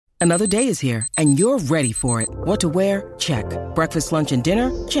Another day is here, and you're ready for it. What to wear? Check. Breakfast, lunch, and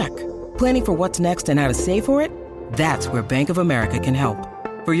dinner? Check. Planning for what's next and how to save for it? That's where Bank of America can help.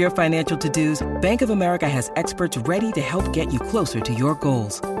 For your financial to-dos, Bank of America has experts ready to help get you closer to your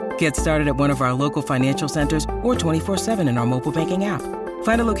goals. Get started at one of our local financial centers or 24/7 in our mobile banking app.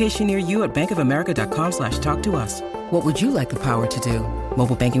 Find a location near you at bankofamerica.com/talktous. What would you like the power to do?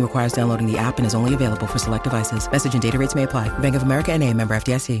 Mobile banking requires downloading the app and is only available for select devices. Message and data rates may apply. Bank of America N.A., member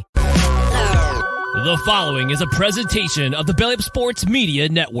FDIC. The following is a presentation of the Belly Up Sports Media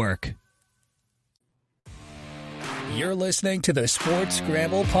Network. You're listening to the Sports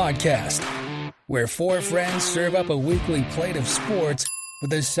Scramble Podcast, where four friends serve up a weekly plate of sports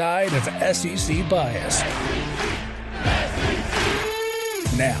with a side of SEC bias.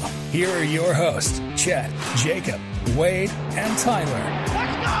 Now, here are your hosts, Chet, Jacob, Wade, and Tyler.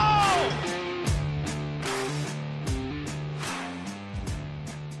 Let's go!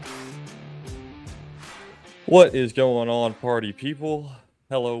 What is going on, party people?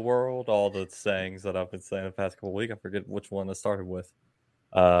 Hello, world. All the sayings that I've been saying the past couple of weeks. I forget which one I started with.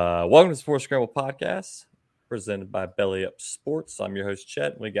 Welcome to the Sports Scramble Podcast, presented by Belly Up Sports. I'm your host,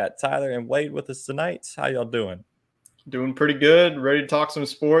 Chet. We got Tyler and Wade with us tonight. How y'all doing? Doing pretty good. Ready to talk some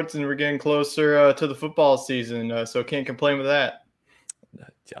sports, and we're getting closer to the football season, so can't complain with that.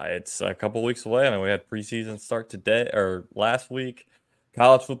 It's a couple weeks away. I mean, we had preseason start today or last week.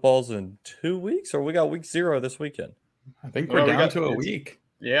 College football's in 2 weeks, or we got week 0 this weekend. I think we're down to a week.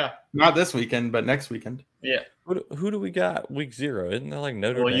 Yeah. Not this weekend, but next weekend. Yeah. Who do we got week 0? Isn't there like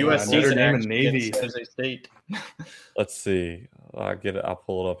Notre Dame? USC's Dame and Navy. As a state. Let's see. I'll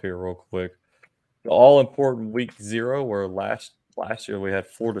pull it up here real quick. The all-important week 0, where last year we had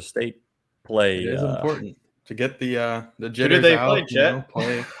Florida State play. It is important to get the jitters Who did they out. play, Jet?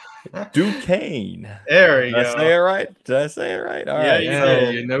 Duquesne. There you go. Did I say it right? Did I say it right? All right. Yeah,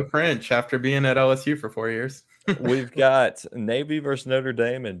 you know French after being at LSU for 4 years. We've got Navy versus Notre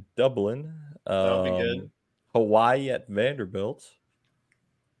Dame in Dublin. That'll be good. Hawaii at Vanderbilt.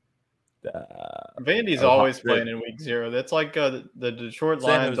 Vandy's always playing in week 0. That's like the Detroit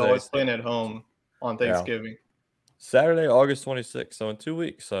Lions always playing at home on Thanksgiving. Saturday, August 26th. So in 2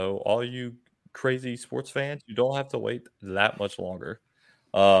 weeks. So all you crazy sports fans, you don't have to wait that much longer.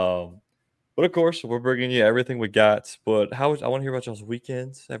 But of course, we're bringing you everything we got. But I want to hear about y'all's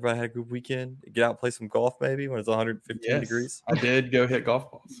weekends. Everybody had a good weekend. Get out and play some golf maybe when it's 115 degrees. I did go hit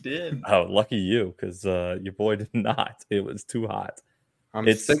golf balls. You did. Oh, lucky you, because your boy did not. It was too hot.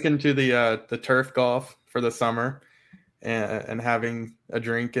 I'm sticking to the turf golf for the summer and having a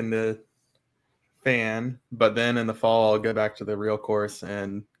drink in the fan. But then in the fall, I'll go back to the real course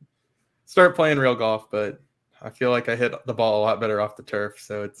and start playing real golf. But I feel like I hit the ball a lot better off the turf,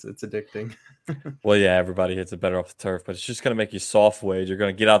 so it's addicting. Well, yeah, everybody hits it better off the turf, but it's just going to make you soft, Wade. You're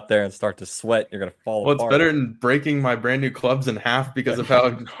going to get out there and start to sweat. You're going to fall apart. Well, it's better than breaking my brand new clubs in half because of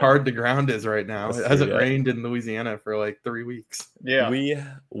how hard the ground is right now. It hasn't rained in Louisiana for like 3 weeks. Yeah.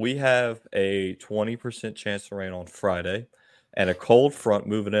 We have a 20% chance of rain on Friday and a cold front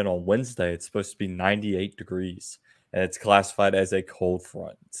moving in on Wednesday. It's supposed to be 98 degrees, and it's classified as a cold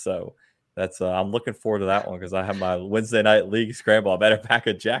front. So that's I'm looking forward to that one because I have my Wednesday night league scramble. I better pack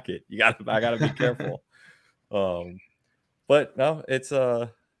a jacket. I gotta be careful. But no, it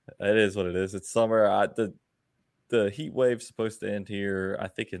is what it is. It's summer. The heat wave's supposed to end here, I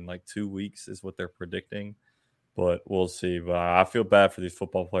think, in like 2 weeks is what they're predicting. But we'll see. But I feel bad for these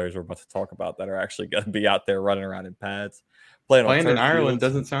football players we're about to talk about that are actually going to be out there running around in pads. Playing in Ireland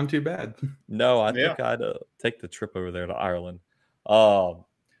doesn't sound too bad. No, I think I'd take the trip over there to Ireland.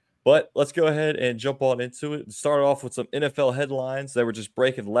 But let's go ahead and jump on into it and start off with some NFL headlines. They were just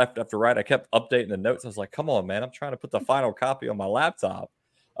breaking left after right. I kept updating the notes. I was like, come on, man. I'm trying to put the final copy on my laptop.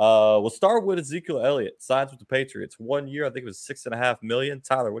 We'll start with Ezekiel Elliott. Signs with the Patriots. 1 year, I think it was $6.5 million.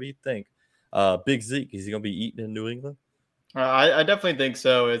 Tyler, what do you think? Big Zeke, is he going to be eaten in New England? I definitely think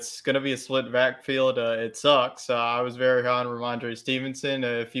so. It's going to be a split backfield. It sucks. I was very high on Ramondre Stevenson.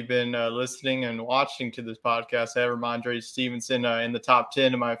 If you've been listening and watching to this podcast, I have Ramondre Stevenson in the top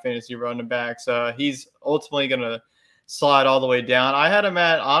 10 of my fantasy running backs. He's ultimately going to slide all the way down. I had him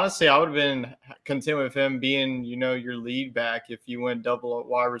honestly, I would have been content with him being, your lead back if you went double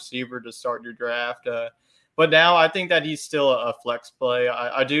wide receiver to start your draft. But now I think that he's still a flex play.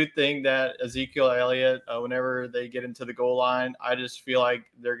 I do think that Ezekiel Elliott, whenever they get into the goal line, I just feel like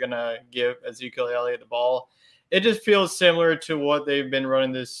they're going to give Ezekiel Elliott the ball. It just feels similar to what they've been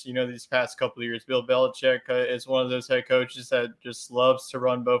running these past couple of years. Bill Belichick is one of those head coaches that just loves to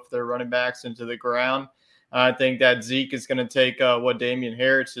run both their running backs into the ground. I think that Zeke is going to take what Damian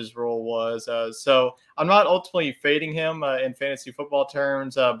Harris's role was. So I'm not ultimately fading him in fantasy football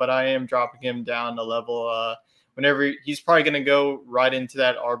terms, but I am dropping him down a level whenever he's probably going to go right into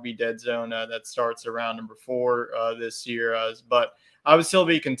that RB dead zone that starts around number 4 this year. But I would still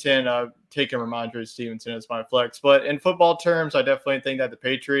be content taking Ramondre Stevenson as my flex. But in football terms, I definitely think that the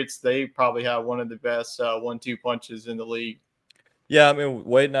Patriots, they probably have one of the best 1-2 punches in the league. Yeah, I mean,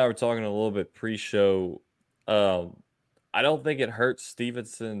 Wade and I were talking a little bit pre-show. I don't think it hurts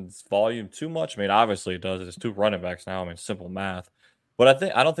Stevenson's volume too much. I mean, obviously it does. It's 2 running backs now. I mean, simple math. But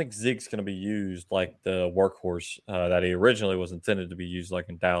I don't think Zeke's going to be used like the workhorse that he originally was intended to be used like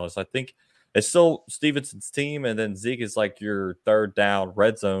in Dallas. I think it's still Stevenson's team, and then Zeke is like your third down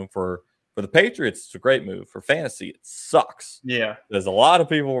red zone for the Patriots. It's a great move. For fantasy, it sucks. Yeah. There's a lot of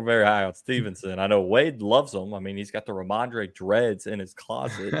people who are very high on Stevenson. I know Wade loves him. I mean, he's got the Ramondre dreads in his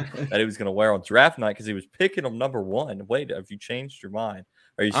closet that he was going to wear on draft night because he was picking him number 1. Wade, have you changed your mind?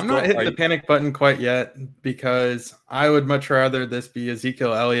 I'm not hitting the panic button quite yet because I would much rather this be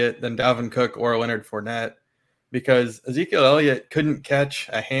Ezekiel Elliott than Dalvin Cook or Leonard Fournette, because Ezekiel Elliott couldn't catch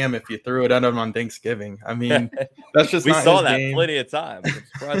a ham if you threw it at him on Thanksgiving. I mean, that's just we not saw his that game. plenty of times. I'm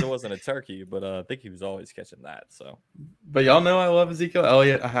surprised it wasn't a turkey, but I think he was always catching that. So, but y'all know I love Ezekiel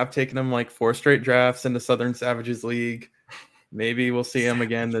Elliott. I have taken him like 4 straight drafts in the Southern Savages League. Maybe we'll see him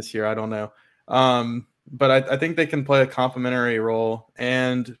again this year. I don't know. But I think they can play a complementary role.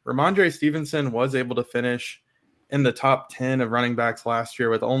 And Ramondre Stevenson was able to finish in the top 10 of running backs last year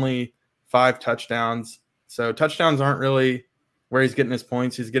with only 5 touchdowns. So touchdowns aren't really where he's getting his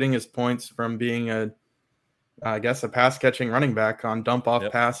points. He's getting his points from being a pass-catching running back on dump-off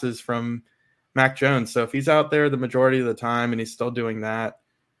passes from Mac Jones. So if he's out there the majority of the time and he's still doing that,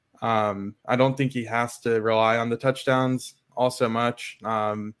 I don't think he has to rely on the touchdowns all so much.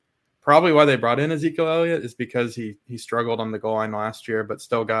 Probably why they brought in Ezekiel Elliott is because he struggled on the goal line last year, but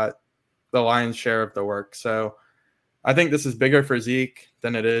still got the lion's share of the work. So I think this is bigger for Zeke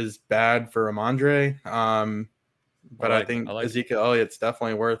than it is bad for Ramondre. But I think Ezekiel Elliott's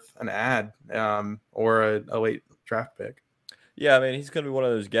definitely worth an ad or a late draft pick. Yeah, I mean, he's going to be one of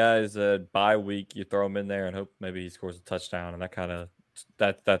those guys that bye week you throw him in there and hope maybe he scores a touchdown, and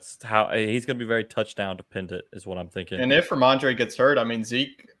that's how he's going to be very touchdown dependent is what I'm thinking. And if Ramondre gets hurt, I mean,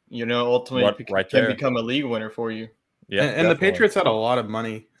 Zeke, ultimately can become a league winner for you. Yeah, and the Patriots had a lot of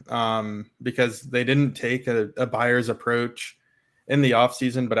money because they didn't take a buyer's approach in the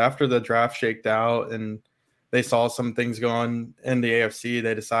offseason, but after the draft shaked out and they saw some things going in the AFC,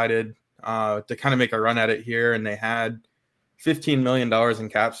 they decided to kind of make a run at it here, and they had $15 million in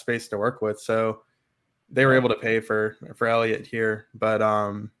cap space to work with. So they were able to pay for Elliott here. But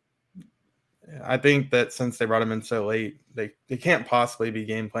I think that since they brought him in so late, they can't possibly be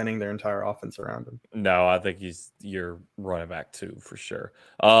game planning their entire offense around him. No, I think he's your running back too, for sure.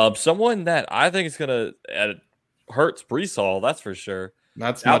 Someone that I think is going to hurts Breece Hall, that's for sure.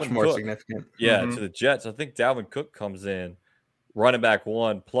 That's Dalvin much more Cook. significant. Yeah, to the Jets. I think Dalvin Cook comes in, running back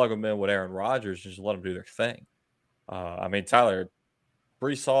 1, plug him in with Aaron Rodgers, just let them do their thing. I mean, Tyler,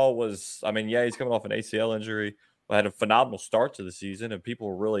 Breece Hall was, he's coming off an ACL injury, but had a phenomenal start to the season, and people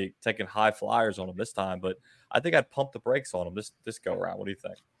were really taking high flyers on him this time. But I think I'd pump the brakes on him this go around. What do you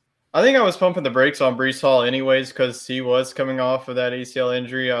think? I think I was pumping the brakes on Breece Hall anyways because he was coming off of that ACL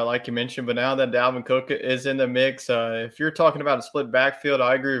injury, like you mentioned. But now that Dalvin Cook is in the mix, if you're talking about a split backfield,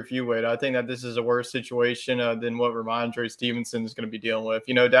 I agree with you, Wade. I think that this is a worse situation than what Ramondre Stevenson is going to be dealing with.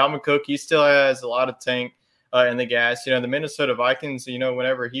 Dalvin Cook, he still has a lot of tank in the gas. The Minnesota Vikings,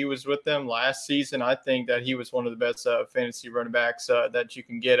 whenever he was with them last season, I think that he was one of the best fantasy running backs that you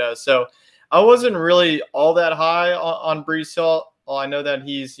can get. So I wasn't really all that high on Breece Hall. I know that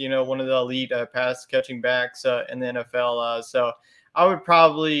he's, one of the elite pass catching backs in the NFL. So I would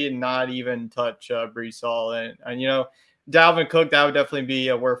probably not even touch Breece Hall. And Dalvin Cook, that would definitely be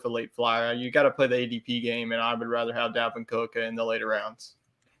worth a late flyer. You got to play the ADP game, and I would rather have Dalvin Cook in the later rounds.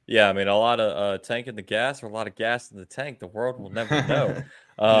 Yeah, I mean, a lot of tank in the gas or a lot of gas in the tank. The world will never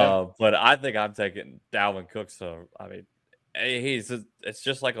know. But I think I'm taking Dalvin Cook. So, I mean, it's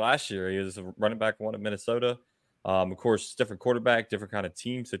just like last year. He was a running back 1 in Minnesota. Of course, different quarterback, different kind of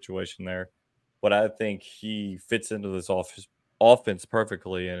team situation there. But I think he fits into this offense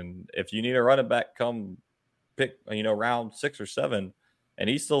perfectly. And if you need a running back, come pick, round 6 or 7, and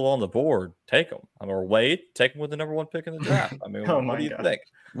he's still on the board, take him. Or Wade, take him with the number 1 pick in the draft. I mean, what do you think?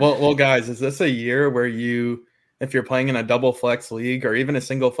 Well, guys, is this a year where if you're playing in a double flex league or even a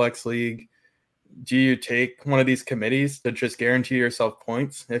single flex league, do you take one of these committees to just guarantee yourself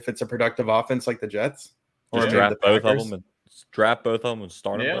points if it's a productive offense like the Jets? Or draft both of them and draft both of them and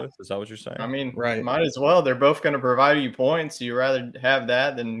start them Yeah. both? Is that what you're saying? I mean, Right. might as well. They're both going to provide you points. You rather have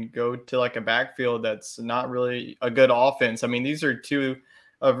that than go to like a backfield that's not really a good offense. I mean, these are two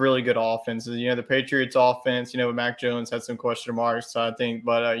of really good offenses. The Patriots offense, Mac Jones had some question marks, I think.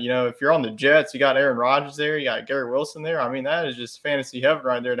 But, if you're on the Jets, you got Aaron Rodgers there. You got Garrett Wilson there. I mean, that is just fantasy heaven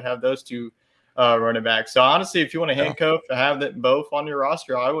right there to have those two running backs. So, honestly, if you want to handcuff to have that both on your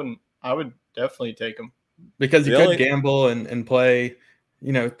roster, I would definitely take them. Because you Really? could gamble and play,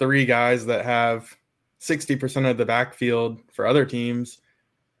 3 guys that have 60% of the backfield for other teams.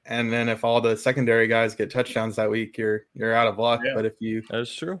 And then if all the secondary guys get touchdowns that week, you're out of luck. Yeah. But if you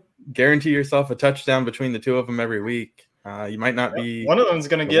That's true. guarantee yourself a touchdown between the two of them every week, you might not be. One of them's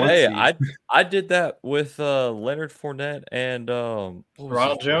going to get Hey, it. I did that with Leonard Fournette and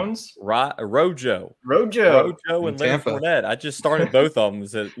Ronald Jones? Rojo Rojo. and In Leonard Tampa. Fournette. I just started both of them and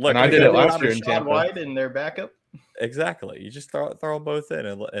said, look, And I we did got it to last have year a in shot. Tampa. White in their backup. Exactly. You just throw them both in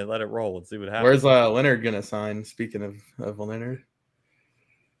and let it roll and see what happens. Where's Leonard going to sign? Speaking of Leonard,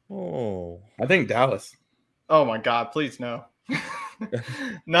 Oh, I think Dallas. Oh my God! Please no.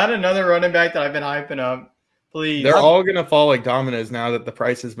 Not another running back that I've been hyping up. Please. They're all going to fall like dominoes now that the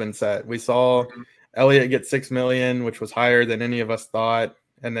price has been set. We saw Elliott get $6 million, which was higher than any of us thought,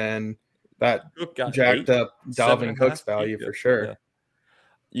 and then that Cook got jacked 8, up 7.5 Dalvin Cook's value yeah. for sure.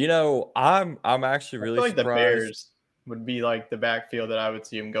 Yeah. I'm actually I really feel like the surprised. Bears would be like the backfield that I would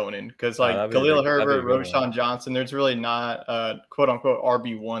see him going in because that'd be Khalil that'd be a Herbert, good one. Roshan Johnson, there's really not quote unquote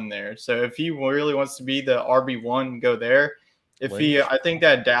RB1 there. So if he really wants to be the RB1, go there. I think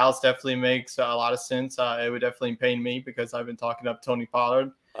that Dallas definitely makes a lot of sense. It would definitely pain me because I've been talking up Tony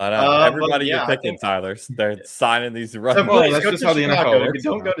Pollard. I know everybody yeah, you're I picking, think- Tyler. They're signing these So running Well, please that's go just to how the NFL Chicago. works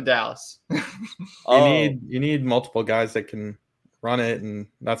Don't now. go to Dallas. You need multiple guys that can run it, and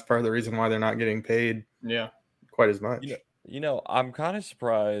that's part of the reason why they're not getting paid Yeah. quite as much. I'm kind of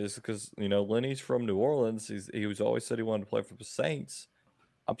surprised because Lenny's from New Orleans. He was always said he wanted to play for the Saints.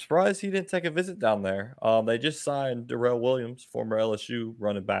 I'm surprised he didn't take a visit down there. They just signed Darrell Williams, former LSU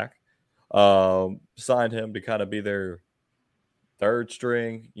running back. Signed him to kind of be their third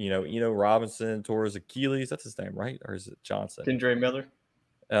string. Robinson tore his Achilles. That's his name, right? Or is it Johnson? Kendre Miller.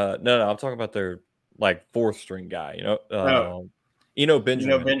 No, I'm talking about their fourth string guy. Benjamin,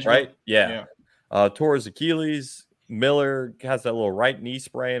 Benjamin? right? Yeah. Tore his Achilles. Miller has that little right knee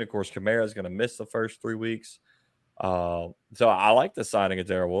sprain. Of course, Kamara is going to miss the first 3 weeks. So I like the signing of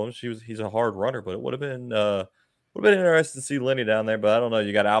Darrell Williams. He's a hard runner, but it would have been interesting to see Lenny down there. But I don't know.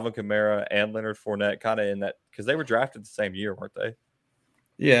 You got Alvin Kamara and Leonard Fournette kind of in that because they were drafted the same year, weren't they?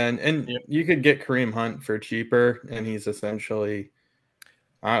 Yeah, and you could get Kareem Hunt for cheaper, and he's essentially,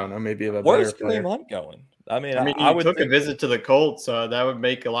 I don't know, maybe a Where's better player. Kareem Hunt going? I mean, I would took think, a visit to the Colts. That would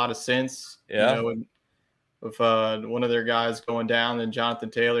make a lot of sense. Yeah. With one of their guys going down, and Jonathan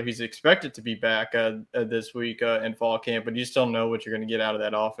Taylor, he's expected to be back this week in fall camp, but you still don't know what you're going to get out of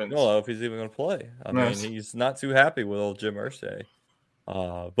that offense. I don't know if he's even going to play. I mean, Yes. he's not too happy with old Jim Irsay.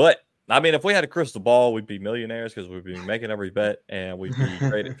 But I mean, if we had a crystal ball, we'd be millionaires because we'd be making every bet and we'd be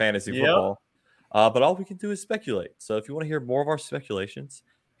great at fantasy Yep. football. But all we can do is speculate. So if you want to hear more of our speculations,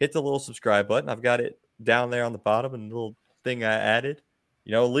 hit the little subscribe button. I've got it down there on the bottom and the little thing I added.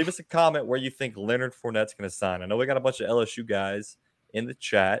 Leave us a comment where you think Leonard Fournette's going to sign. I know we got a bunch of LSU guys in the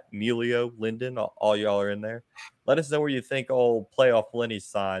chat. Neilio, Linden, all y'all are in there. Let us know where you think old playoff Lenny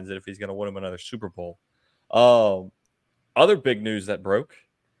signs and if he's going to win him another Super Bowl. Other big news that broke,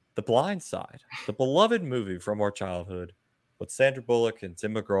 The Blind Side, the beloved movie from our childhood with Sandra Bullock and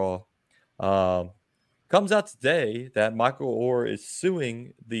Tim McGraw. Comes out today that Michael Orr is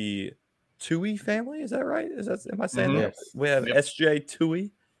suing the Tui family. Is that right? Am I saying that? Yes. We have Yep. SJ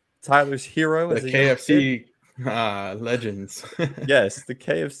Tui, Tyler's hero. The as a young kid. KFC legends. Yes, the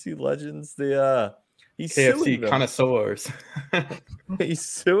KFC legends. He's suing KFC them. connoisseurs. He's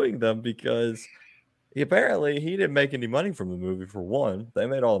suing them because apparently he didn't make any money from the movie. For one, they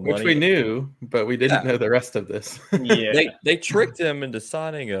made all the money, Which we knew, but we didn't Yeah. know the rest of this. Yeah. They tricked him into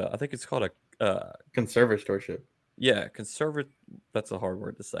signing I think it's called a Conservatorship. conservative. That's a hard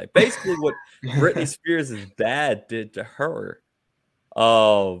word to say. Basically, what Britney Spears' dad did to her.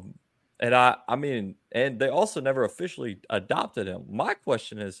 And I mean, and they also never officially adopted him. My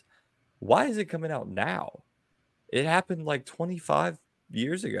question is, why is it coming out now? It happened like 25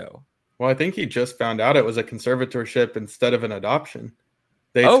 years ago. Well, I think he just found out it was a conservatorship instead of an adoption.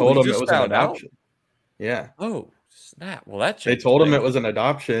 They Oh, told he him it just was an found out? adoption. Yeah. Oh, snap. Well, that They changed told him things. it was an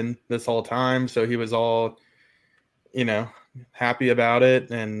adoption this whole time, so he was all, happy about it.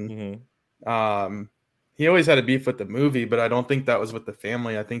 And Mhm. he always had a beef with the movie, but I don't think that was with the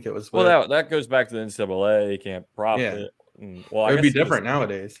family. I think it was with Well, that goes back to the NCAA. He can't profit. Well, It would be different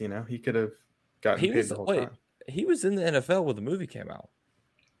nowadays. He could have gotten paid the whole time. He was in the NFL when the movie came out.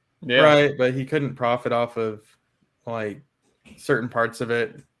 Yeah. Right, but he couldn't profit off of like certain parts of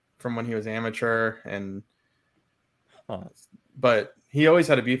it from when he was amateur, but he always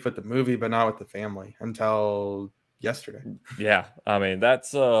had a beef with the movie, but not with the family until yesterday. Yeah, I mean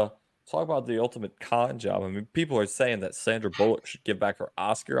that's talk about the ultimate con job. I mean, people are saying that Sandra Bullock should give back her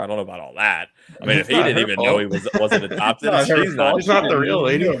Oscar. I don't know about all that. I mean, if he didn't even know he wasn't adopted, she's not the real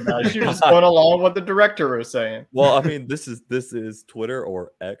lady. She was going along with what the director was saying. Well, I mean, this is Twitter,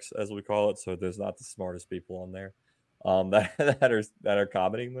 or X as we call it. So there's not the smartest people on there that are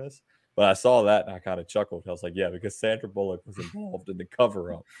commenting this. But I saw that and I kind of chuckled. I was like, yeah, because Sandra Bullock was involved in the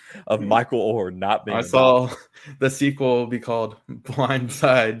cover-up of Michael Oher not being adopted. Saw the sequel will be called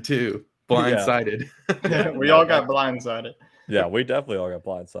Blindside 2. Blindsided. Yeah, we all got blindsided. Yeah, we definitely all got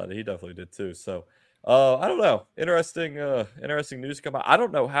blindsided. He definitely did too. So I don't know. Interesting news come out. I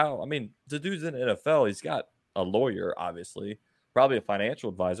don't know how. I mean, the dude's in the NFL. He's got a lawyer, obviously, probably a financial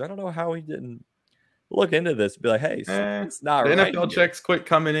advisor. I don't know how he didn't look into this, be like, hey, it's not the right. NFL checks quit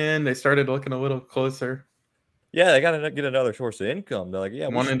coming in. They started looking a little closer. Yeah, they got to get another source of income. They're like, yeah,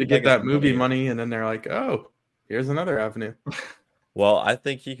 wanted to get that movie money, and then they're like, oh, here's another avenue. Well, I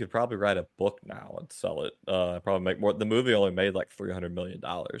think he could probably write a book now and sell it. Probably make more. The movie only made like $300 million,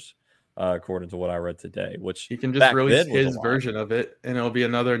 according to what I read today. Which he can just release his version of it, and it'll be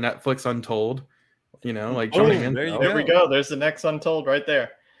another Netflix Untold. Like Johnny Manziel. There we go. There's the next Untold right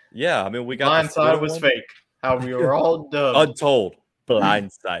there. Yeah, I mean, we got Blindside was fake. How we were all Untold,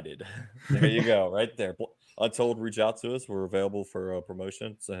 blindsided. There you go, right there. Untold, reach out to us. We're available for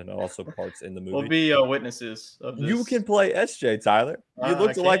promotions and also parts in the movie. We'll be witnesses of this. You can play SJ, Tyler. You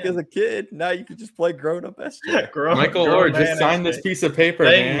looked like as a kid. Now you can just play grown-up SJ. Michael Oher just signed this piece of paper.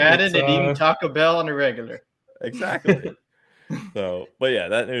 Playing Madden and eating Taco Bell on a regular. Exactly. So, but yeah,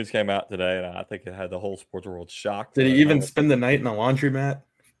 that news came out today, and I think it had the whole sports world shocked. Did he even spend the night in the laundromat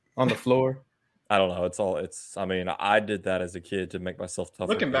on the floor? I don't know. I mean, I did that as a kid to make myself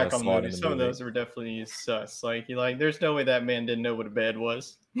tougher. Looking back on the movie, some of those were definitely sus. There's no way that man didn't know what a bed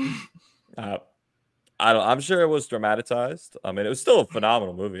was. I'm sure it was dramatized. I mean, it was still a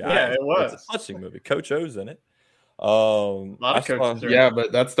phenomenal movie. Yeah, it was. It's a touching movie. Coach O's in it. A lot of coaches. Yeah,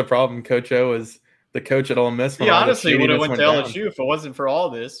 but that's the problem. Coach O is the coach at Ole Miss. He honestly would have went to LSU if it wasn't for all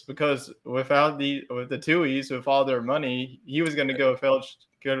this, because with the Tuohys, with all their money, he was going to go to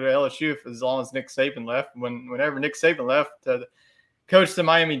LSU as long as Nick Saban left. Whenever Nick Saban left to coach the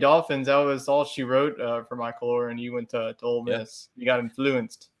Miami Dolphins, that was all she wrote for Michael Oher, and he went to Ole Miss. He got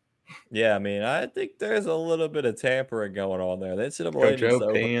influenced. Yeah, I mean, I think there's a little bit of tampering going on there. Coach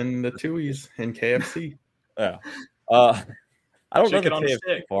O paying the Tuohys and KFC. Yeah. I don't know the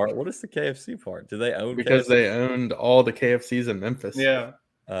KFC part. What is the KFC part? Do they own? Because KFC? They owned all the KFCs in Memphis. Yeah.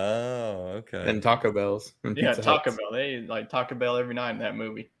 Oh, okay. And Taco Bells. And Taco Bell. They like Taco Bell every night in that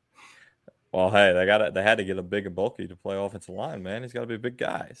movie. Well, hey, they had to get a big and bulky to play offensive line, man. He's got to be a big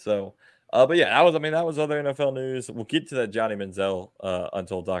guy. So, but yeah, that was other NFL news. We'll get to that Johnny Manziel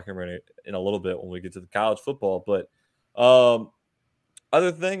Untold documentary in a little bit when we get to the college football. But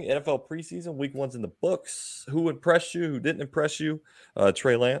other thing, NFL preseason, week 1's in the books. Who impressed you? Who didn't impress you?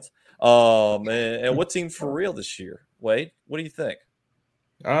 Trey Lance. And what team's for real this year? Wade, what do you think?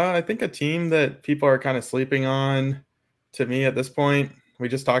 I think a team that people are kind of sleeping on, to me at this point, we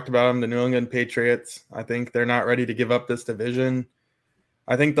just talked about them, the New England Patriots. I think they're not ready to give up this division.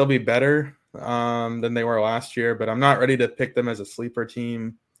 I think they'll be better than they were last year, but I'm not ready to pick them as a sleeper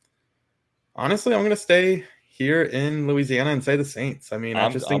team. Honestly, I'm going to stay here in Louisiana and say the Saints. I mean, I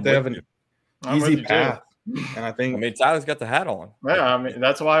just think they have an easy path. And I think Tyler's got the hat on. Yeah, I mean,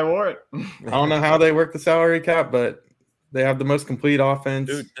 that's why I wore it. I don't know how they work the salary cap, but they have the most complete offense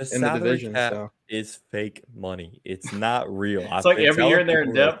in the division. So is fake money. It's not real. It's like every year they're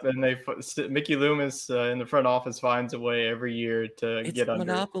in depth, and Mickey Loomis in the front office finds a way every year to get under. It's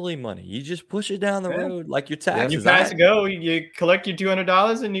monopoly money. You just push it down the road like your taxes. You pass go, you collect your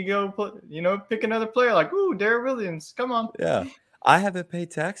 $200, and you go pick another player. Like, ooh, Darrell Williams, come on. Yeah. I haven't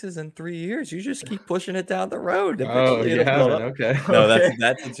paid taxes in 3 years. You just keep pushing it down the road. Oh, you haven't? Okay. No,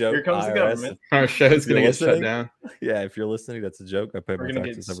 that's a joke. Here comes the government. Our show's going to get shut down. Yeah, if you're listening, that's a joke. I pay my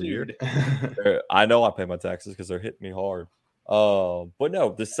taxes every year. I know I pay my taxes because they're hitting me hard. But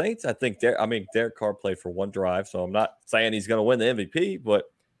no, the Saints, I think Derek Carr played for one drive, so I'm not saying he's going to win the MVP, but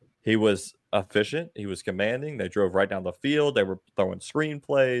he was efficient. He was commanding. They drove right down the field. They were throwing screen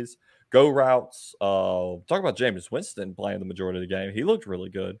plays, go routes. Talk about Jameis Winston playing the majority of the game. He looked really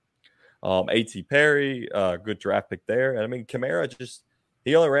good. A.T. Perry, good draft pick there. And I mean, Kamara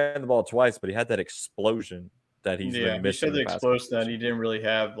he only ran the ball twice, but he had that explosion that he's Yeah, been he missing showed the the past couple explosion that he didn't really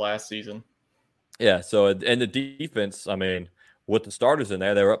have last season. Yeah, so and the defense, I mean, with the starters in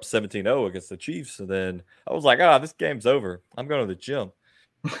there, they were up 17-0 against the Chiefs. And then I was like, this game's over. I'm going to the gym.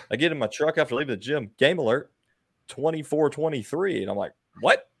 I get in my truck after leaving the gym, game alert, 24-23. And I'm like,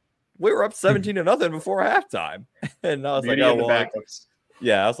 what? We were up 17-0 before halftime. And I was Beauty like, of the backups.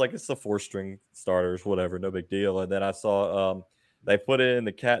 Yeah, I was like, it's the 4-string starters, whatever, no big deal. And then I saw they put in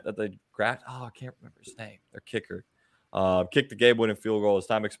the cat that they grabbed. I can't remember his name. Their kicker. Kicked the game-winning field goal as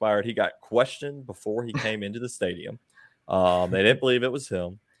time expired. He got questioned before he came into the stadium. They didn't believe it was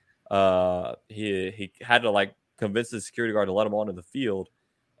him. He had to convince the security guard to let him onto the field.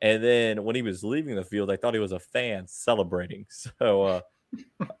 And then when he was leaving the field, they thought he was a fan celebrating. So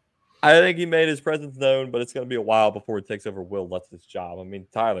I think he made his presence known, but it's going to be a while before he takes over Will Lutz's job. I mean,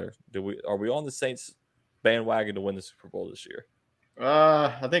 Tyler, are we on the Saints bandwagon to win the Super Bowl this year?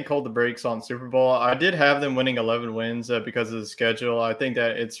 I think hold the brakes on Super Bowl. I did have them winning 11 wins because of the schedule. I think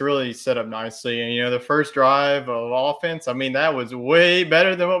that it's really set up nicely. And, the first drive of offense, I mean, that was way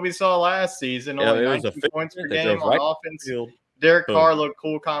better than what we saw last season. Only 19 points per game on offense. Derek Carr looked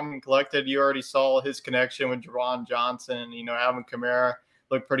cool, calm, and collected. You already saw his connection with Juwan Johnson. Alvin Kamara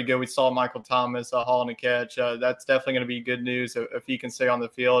looked pretty good. We saw Michael Thomas hauling a catch. That's definitely going to be good news if he can stay on the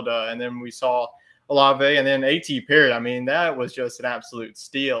field. And then we saw Olave and then A.T. Perry. I mean, that was just an absolute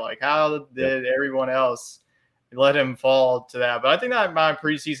steal. Like, how did everyone else let him fall to that? But I think that my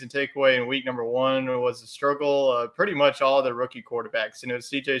preseason takeaway in week number 1 was a struggle. Pretty much all the rookie quarterbacks.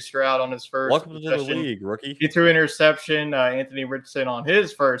 C.J. Stroud on his first Welcome possession. to the league, rookie. He threw interception. Anthony Richardson on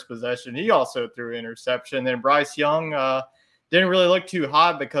his first possession, he also threw interception. Then Bryce Young didn't really look too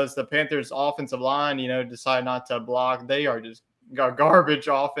hot because the Panthers' offensive line, decided not to block. They are just got garbage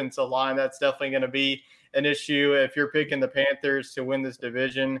offensive line. That's definitely going to be an issue if you're picking the Panthers to win this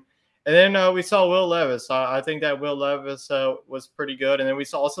division. And then we saw Will Levis. I think that Will Levis was pretty good. And then we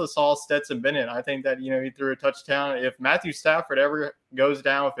also saw Stetson Bennett. I think that, he threw a touchdown. If Matthew Stafford ever goes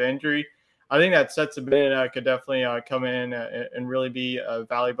down with injury, I think that Stetson Bennett could definitely come in and really be a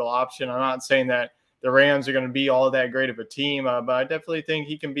valuable option. I'm not saying that the Rams are going to be all that great of a team, but I definitely think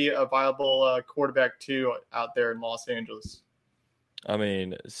he can be a viable quarterback too out there in Los Angeles. I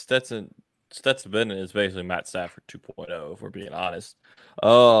mean, Stetson Bennett is basically Matt Stafford 2.0, if we're being honest.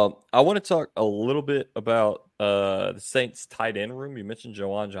 I want to talk a little bit about the Saints tight end room. You mentioned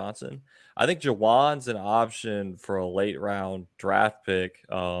Juwan Johnson. I think Juwan's an option for a late round draft pick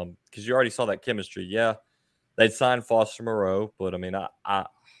because you already saw that chemistry. Yeah, they'd signed Foster Moreau, but I mean,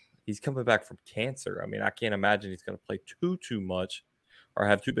 he's coming back from cancer. I mean, I can't imagine he's going to play too much or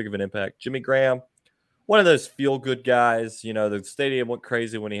have too big of an impact. Jimmy Graham, one of those feel-good guys. The stadium went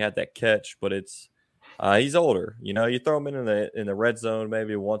crazy when he had that catch, but he's older. You throw him in the red zone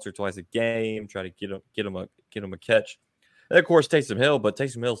maybe once or twice a game, try to get him a catch. And of course, Taysom Hill, but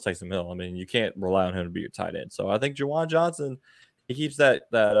Taysom Hill's Taysom Hill. I mean, you can't rely on him to be your tight end. So I think Juwan Johnson, he keeps that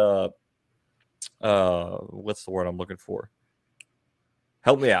what's the word I'm looking for?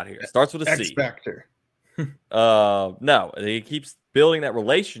 Help me out here. It starts with a C. X factor. No, he keeps building that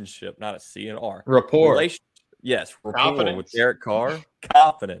relationship, not a C and R. Rapport. Yes, rapport Confidence. with Derek Carr.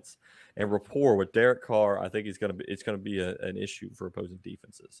 Confidence and rapport with Derek Carr. I think it's going to be an issue for opposing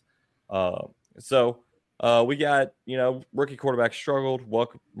defenses. So we got rookie quarterback struggled.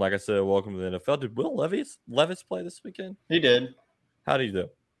 Welcome, like I said, welcome to the NFL. Did Will Levis play this weekend? He did. How did he do?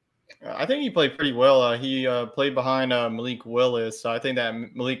 I think he played pretty well. He played behind Malik Willis. So I think that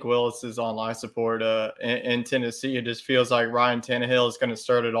Malik Willis is on life support in Tennessee. It just feels like Ryan Tannehill is going to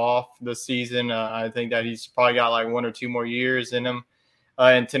start it off this season. I think that he's probably got like 1 or 2 more years in him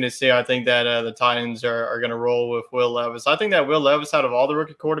in Tennessee. I think that the Titans are going to roll with Will Levis. I think that Will Levis, out of all the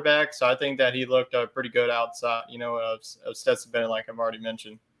rookie quarterbacks, I think that he looked pretty good outside, of Stetson Bennett, like I've already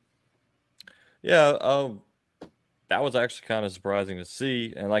mentioned. Yeah, that was actually kind of surprising to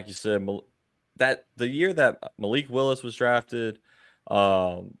see. And like you said, that the year that Malik Willis was drafted,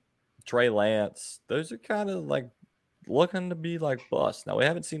 Trey Lance, those are kind of like looking to be like busts. Now we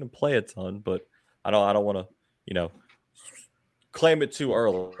haven't seen him play a ton, but I don't want to, claim it too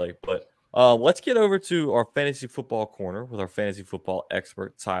early. But let's get over to our fantasy football corner with our fantasy football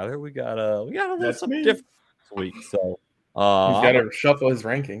expert Tyler. We got a little something different this week. So he's got to shuffle his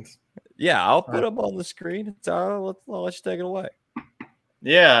rankings. Yeah, I'll put them on the screen. Tyler, let's let you take it away.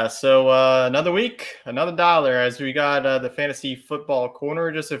 Yeah, so another week, another dollar as we got the fantasy football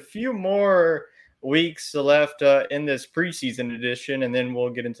corner. Just a few more weeks left in this preseason edition, and then we'll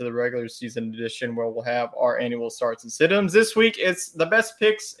get into the regular season edition where we'll have our annual starts and sit-ems. This week, it's the best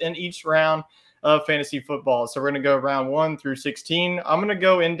picks in each round of fantasy football. So we're going to go round 1 through 16. I'm going to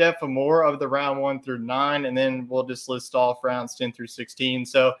go in depth of more of the round 1 through 9, and then we'll just list off rounds 10 through 16.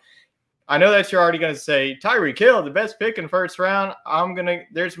 So I know that you're already going to say Tyreek Hill, the best pick in first round.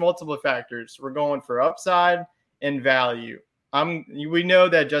 There's multiple factors. We're going for upside and value. We know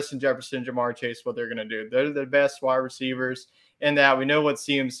that Justin Jefferson, Jamar Chase, what they're going to do. They're the best wide receivers in that. We know what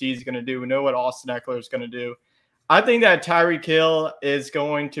CMC is going to do. We know what Austin Eckler is going to do. I think that Tyreek Hill is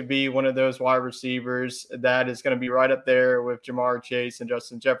going to be one of those wide receivers that is going to be right up there with Jamar Chase and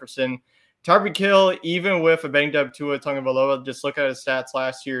Justin Jefferson. Tyreek Hill, even with a banged-up Tua Tagovailoa, just look at his stats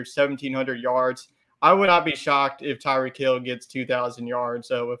last year, 1,700 yards. I would not be shocked if Tyreek Hill gets 2,000 yards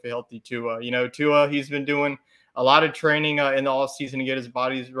with a healthy Tua. Tua, he's been doing a lot of training in the offseason to get his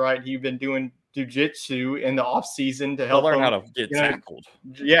body right. He's been doing jiu-jitsu in the offseason to help learn how to get tackled.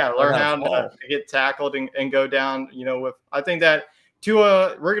 Yeah, learn how to get tackled and go down, I think that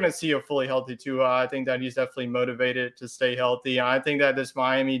Tua, we're going to see a fully healthy Tua. I think that he's definitely motivated to stay healthy. And I think that this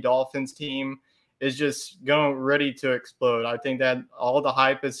Miami Dolphins team is just ready to explode. I think that all the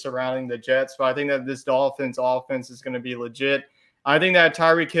hype is surrounding the Jets, but I think that this Dolphins offense is going to be legit. I think that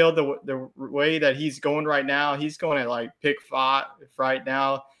Tyreek Hill, the way that he's going right now, he's going at like pick 5 right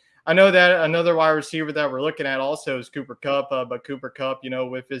now. I know that another wide receiver that we're looking at also is Cooper Kupp, but Cooper Kupp,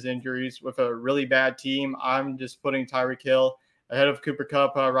 with his injuries, with a really bad team, I'm just putting Tyreek Hill ahead of Cooper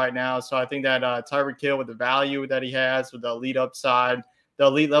Kupp right now. So I think that Tyreek Hill, with the value that he has, with the elite upside, the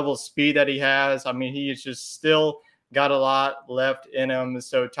elite level speed that he has, he is just still got a lot left in him.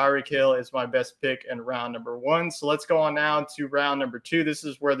 So Tyreek Hill is my best pick in round number 1. So let's go on now to round number 2. This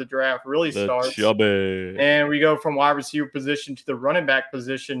is where the draft really starts. Chubby. And we go from wide receiver position to the running back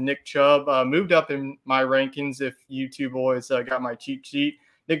position. Nick Chubb moved up in my rankings. If you two boys got my cheat sheet,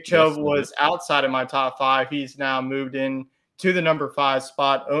 Nick Chubb was outside of my top 5. He's now moved in to the number 5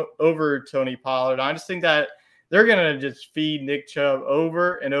 spot over Tony Pollard. I just think that they're going to just feed Nick Chubb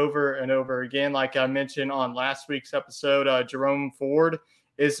over and over and over again. Like I mentioned on last week's episode, Jerome Ford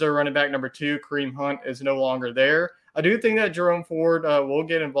is their running back number 2. Kareem Hunt is no longer there. I do think that Jerome Ford will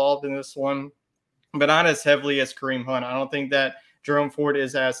get involved in this one, but not as heavily as Kareem Hunt. I don't think that Jerome Ford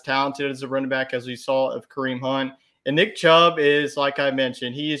is as talented as a running back as we saw of Kareem Hunt. And Nick Chubb is, like I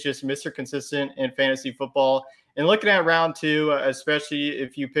mentioned, he is just Mr. Consistent in fantasy football. And looking at round 2, especially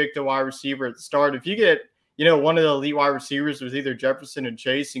if you picked a wide receiver at the start, if you get one of the elite wide receivers with either Jefferson and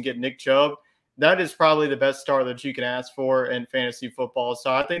Chase and get Nick Chubb, that is probably the best start that you can ask for in fantasy football.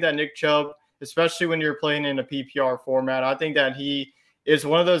 So I think that Nick Chubb, especially when you're playing in a PPR format, I think that he is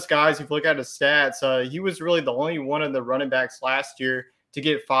one of those guys, if you look at his stats, he was really the only one of the running backs last year to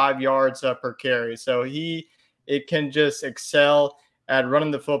get 5 yards per carry. So it can just excel at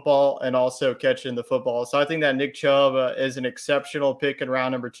running the football and also catching the football. So I think that Nick Chubb is an exceptional pick in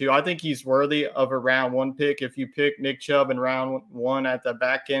round number 2. I think he's worthy of a round 1 pick. If you pick Nick Chubb in round 1 at the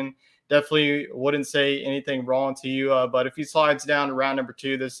back end, definitely wouldn't say anything wrong to you. But if he slides down to round number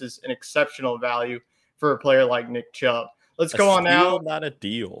 2, this is an exceptional value for a player like Nick Chubb. Let's go on now. Steal, not a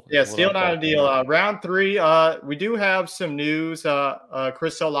deal. Yeah, steal, not a deal. Round 3, we do have some news.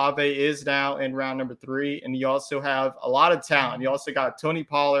 Chris Olave is now in round number 3, and you also have a lot of talent. You also got Tony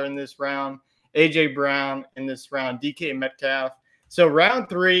Pollard in this round, A.J. Brown in this round, DK Metcalf. So round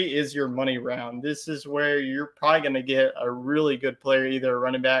 3 is your money round. This is where you're probably going to get a really good player, either a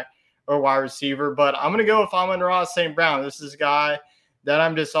running back or wide receiver. But I'm going to go with Amon-Ra St. Brown. This is a guy that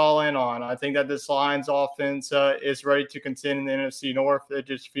I'm just all in on. I think that this Lions offense is ready to contend in the NFC North. It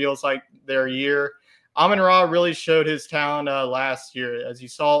just feels like their year. Amon-Ra really showed his talent last year. As you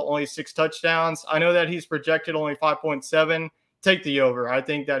saw, only 6 touchdowns. I know that he's projected only 5.7. Take the over. I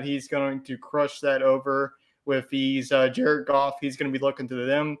think that he's going to crush that over with ease. Jared Goff, he's going to be looking to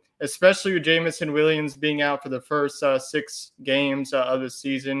them, especially with Jameson Williams being out for the first 6 games of the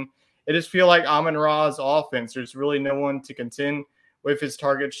season. It just feels like Amon-Ra's offense, there's really no one to contend with his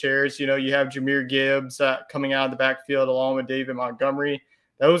target shares. You have Jahmyr Gibbs coming out of the backfield along with David Montgomery.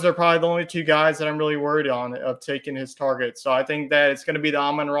 Those are probably the only 2 guys that I'm really worried on of taking his targets. So I think that it's going to be the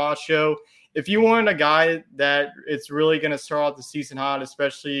Amon-Ra show. If you want a guy that it's really going to start off the season hot,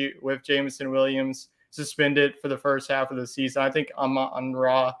 especially with Jameson Williams suspended for the first half of the season, I think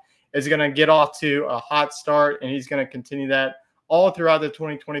Amon-Ra is going to get off to a hot start, and he's going to continue that all throughout the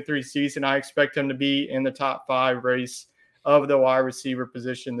 2023 season. I expect him to be in the top 5 race of the wide receiver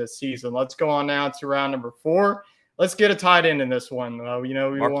position this season. Let's go on now to round number 4. Let's get a tight end in this one. We want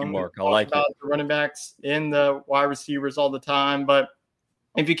to talk about the running backs and the wide receivers all the time, but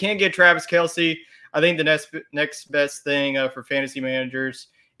if you can't get Travis Kelce, I think the next best thing for fantasy managers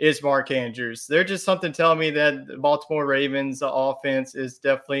is Mark Andrews. There's just something telling me that the Baltimore Ravens offense is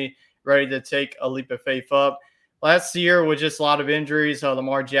definitely ready to take a leap of faith up. Last year was just a lot of injuries.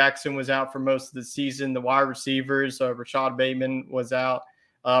 Lamar Jackson was out for most of the season. The wide receivers, Rashad Bateman was out.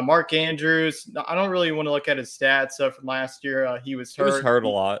 Mark Andrews, I don't really want to look at his stats from last year. He was hurt. He was hurt a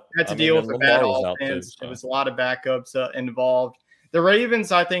lot. He had to deal with a bad offense. There was a lot of backups involved. The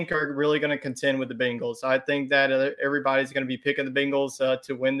Ravens, I think, are really going to contend with the Bengals. I think that everybody's going to be picking the Bengals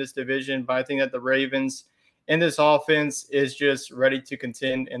to win this division, but I think that the Ravens and this offense is just ready to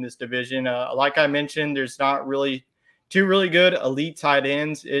contend in this division. Like I mentioned, there's not really two really good elite tight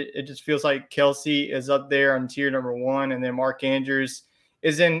ends. It just feels like Kelsey is up there on tier number 1, and then Mark Andrews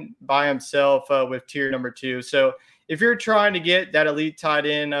is in by himself with tier number 2. So if you're trying to get that elite tight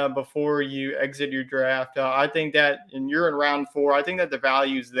end before you exit your draft, I think that, and you're in round 4, I think that the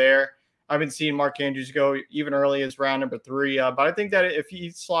value's there. I've been seeing Mark Andrews go even early as round number 3. But I think that if he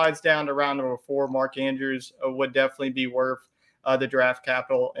slides down to round number 4, Mark Andrews would definitely be worth the draft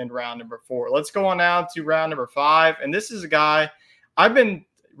capital in round number 4. Let's go on now to round number 5. And this is a guy I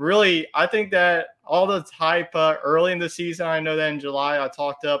think that all the hype early in the season, I know that in July I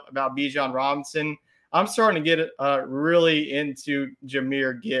talked up about Bijan Robinson. I'm starting to get really into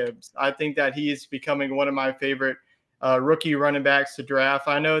Jahmyr Gibbs. I think that he is becoming one of my favorite rookie running backs to draft.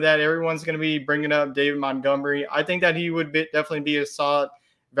 I know that everyone's going to be bringing up David Montgomery. I think that he would definitely be a solid,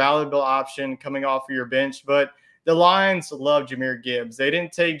 valuable option coming off of your bench. But the Lions love Jahmyr Gibbs. They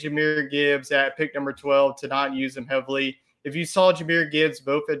didn't take Jahmyr Gibbs at pick number 12 to not use him heavily. If you saw Jahmyr Gibbs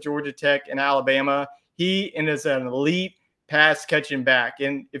both at Georgia Tech and Alabama, he is an elite pass catching back.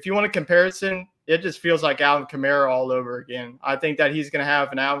 And if you want a comparison, it just feels like Alvin Kamara all over again. I think that he's going to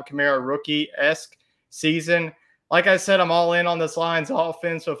have an Alvin Kamara rookie-esque season. Like I said, I'm all in on this Lions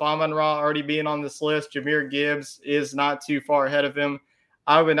offense. So if Amon-Ra already being on this list, Jahmyr Gibbs is not too far ahead of him.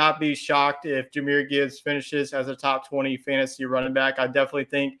 I would not be shocked if Jahmyr Gibbs finishes as a top 20 fantasy running back. I definitely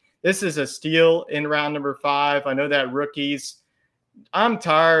think this is a steal in round number 5. I know that rookies, I'm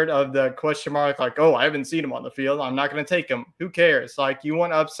tired of the question mark, like, oh, I haven't seen him on the field, I'm not going to take him. Who cares? Like, you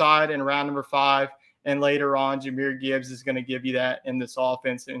want upside in round number 5, and later on, Jahmyr Gibbs is going to give you that in this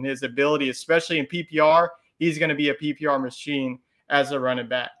offense. And his ability, especially in PPR, he's going to be a PPR machine as a running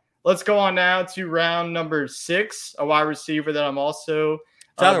back. Let's go on now to round number 6, a wide receiver that I'm also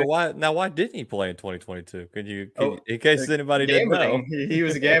Tyler, why didn't he play in 2022? Can you in case anybody didn't know? He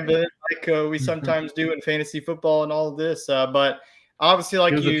was gambling like we sometimes do in fantasy football and all of this. But obviously,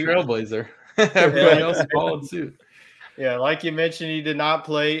 like he was a trailblazer. Everybody else followed suit. Yeah, like you mentioned, he did not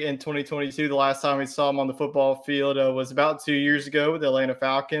play in 2022. The last time we saw him on the football field was about 2 years ago with the Atlanta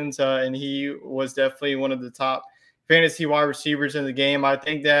Falcons, and he was definitely one of the top fantasy wide receivers in the game. I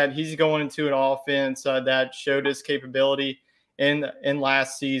think that he's going into an offense that showed his capability in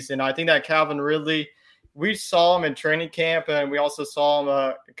last season. I think that Calvin Ridley, we saw him in training camp, and we also saw him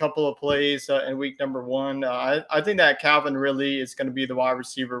a couple of plays in week number 1. I think that Calvin Ridley is going to be the wide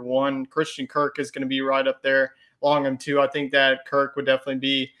receiver 1. Christian Kirk is going to be right up there along him too. I think that Kirk would definitely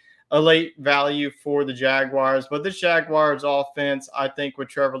be a late value for the Jaguars. But this Jaguars offense, I think with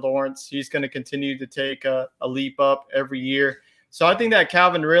Trevor Lawrence, he's going to continue to take a leap up every year. So I think that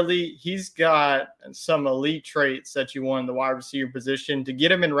Calvin Ridley, he's got some elite traits that you want in the wide receiver position. To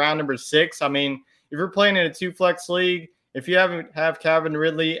get him in round number 6, I mean, if you're playing in a 2-flex league, if you have Calvin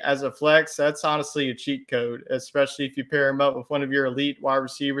Ridley as a flex, that's honestly a cheat code, especially if you pair him up with one of your elite wide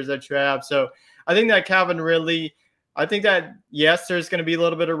receivers that you have. So I think that Calvin Ridley, I think that, yes, there's going to be a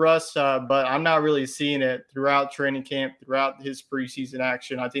little bit of rust, but I'm not really seeing it throughout training camp, throughout his preseason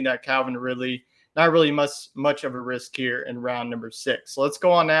action. I think that Calvin Ridley, not really much of a risk here in round number 6. So let's go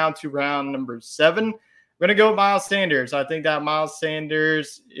on now to round number 7. I'm going to go with Miles Sanders. I think that Miles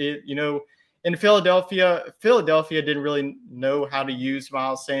Sanders, in Philadelphia didn't really know how to use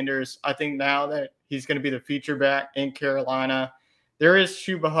Miles Sanders. I think now that he's going to be the feature back in Carolina, there is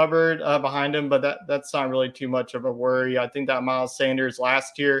Chuba Hubbard behind him, but that's not really too much of a worry. I think that Miles Sanders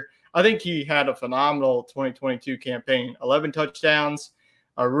last year, I think he had a phenomenal 2022 campaign, 11 touchdowns,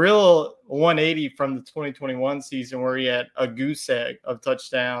 a real 180 from the 2021 season where he had a goose egg of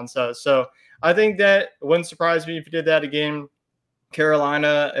touchdowns. So I think that it wouldn't surprise me if he did that again.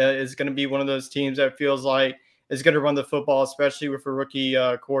 Carolina is going to be one of those teams that feels like is going to run the football, especially with a rookie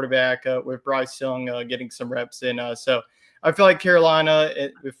quarterback with Bryce Young getting some reps in. So I feel like Carolina,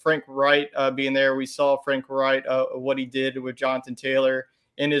 with Frank Wright being there, we saw Frank Wright, what he did with Jonathan Taylor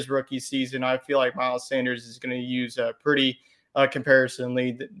in his rookie season. I feel like Miles Sanders is going to use a pretty comparison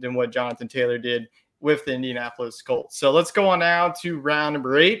lead than what Jonathan Taylor did with the Indianapolis Colts. So let's go on now to round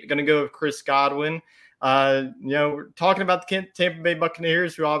number 8. Going to go with Chris Godwin. We're talking about the Tampa Bay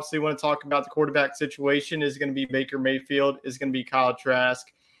Buccaneers, who obviously want to talk about the quarterback situation. Is going to be Baker Mayfield, is going to be Kyle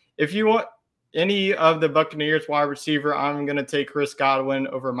Trask. if you want any of the Buccaneers wide receiver, I'm going to take Chris Godwin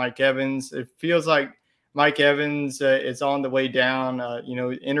over Mike Evans. It feels like Mike Evans is on the way down,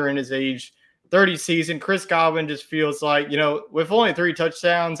 entering his age 30 season. Chris Godwin just feels like, with only 3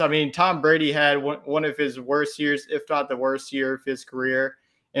 touchdowns, I mean, Tom Brady had one of his worst years, if not the worst year of his career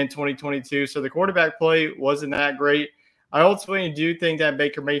in 2022. So the quarterback play wasn't that great. I ultimately do think that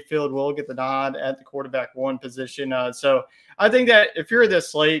Baker Mayfield will get the nod at the quarterback 1 position. So I think that if you're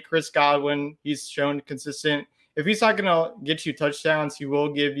this late, Chris Godwin, he's shown consistent. If he's not going to get you touchdowns, he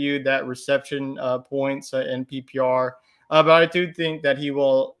will give you that reception points in PPR. But I do think that he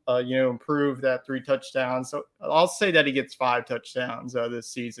will, improve that 3 touchdowns. So I'll say that he gets 5 touchdowns this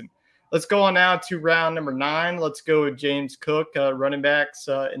season. Let's go on now to round number 9. Let's go with James Cook. Running backs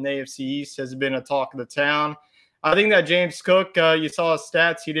in the AFC East has been a talk of the town. I think that James Cook, you saw his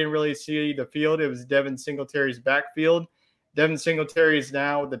stats. He didn't really see the field. It was Devin Singletary's backfield. Devin Singletary is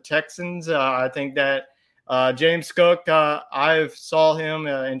now with the Texans. I think that James Cook, I saw him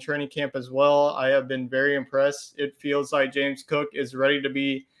in training camp as well. I have been very impressed. It feels like James Cook is ready to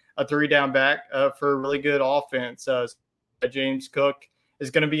be a 3-down back for a really good offense. James Cook is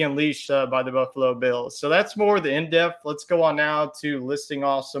going to be unleashed by the Buffalo Bills. So that's more the in-depth. Let's go on now to listing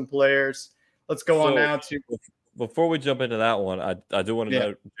off some players. Let's go on now to... Before we jump into that one, I do want to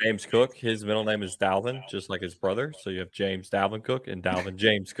note James Cook. His middle name is Dalvin, just like his brother. So you have James Dalvin Cook and Dalvin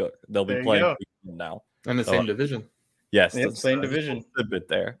James Cook. They'll be playing now. In the same division. Yes. Same division. A bit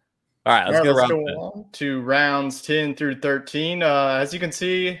there. All right, let's go on to rounds 10 through 13. As you can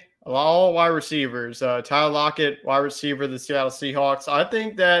see, all wide receivers. Tyler Lockett, wide receiver of the Seattle Seahawks. I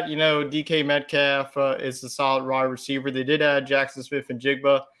think that, DK Metcalf is a solid wide receiver. They did add Jackson Smith and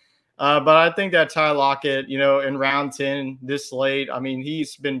Jigba. But I think that Tyler Lockett, in round 10 this late, I mean,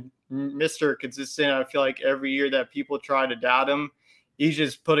 he's been Mr. Consistent. I feel like every year that people try to doubt him, he's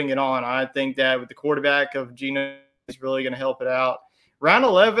just putting it on. I think that with the quarterback of Geno, he's really going to help it out. Round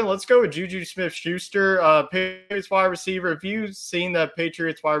 11, let's go with Juju Smith-Schuster, Patriots wide receiver. If you've seen the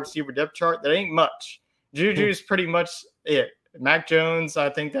Patriots wide receiver depth chart, that ain't much. Juju is pretty much it. Mac Jones,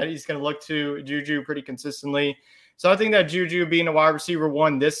 I think that he's going to look to Juju pretty consistently. So I think that Juju being a wide receiver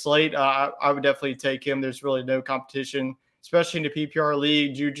 1 this late, I would definitely take him. There's really no competition, especially in the PPR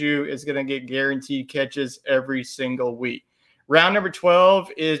league. Juju is going to get guaranteed catches every single week. Round number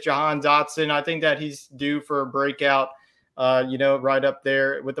 12 is Jahan Dotson. I think that he's due for a breakout, right up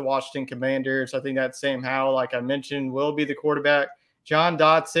there with the Washington Commanders. I think that Sam Howell, like I mentioned, will be the quarterback. Jahan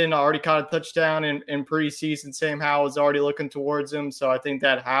Dotson already caught a touchdown in preseason. Sam Howell is already looking towards him. So I think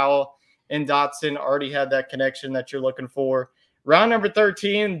that Howell and Dotson already had that connection that you're looking for. Round number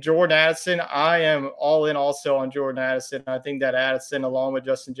 13, Jordan Addison. I am all in also on Jordan Addison. I think that Addison, along with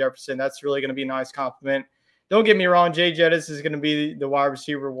Justin Jefferson, that's really going to be a nice compliment. Don't get me wrong, Jay Jettis is going to be the wide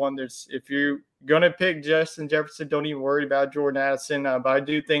receiver 1. If you're going to pick Justin Jefferson, don't even worry about Jordan Addison. But I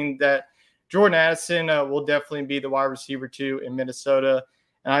do think that Jordan Addison will definitely be the wide receiver 2 in Minnesota.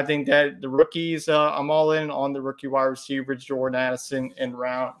 And I think that the rookies, I'm all in on the rookie wide receivers, Jordan Addison, in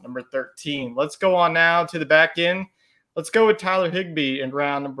round number 13. Let's go on now to the back end. Let's go with Tyler Higbee in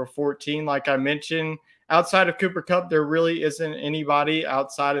round number 14. Like I mentioned, outside of Cooper Kupp, there really isn't anybody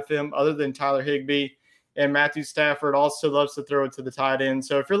outside of him other than Tyler Higbee. And Matthew Stafford also loves to throw it to the tight end.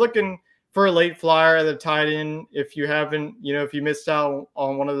 So if you're looking for a late flyer at the tight end, if you haven't, if you missed out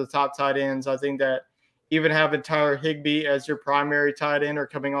on one of the top tight ends, I think that even having Tyler Higbee as your primary tight end or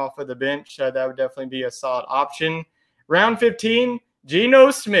coming off of the bench, that would definitely be a solid option. Round 15, Geno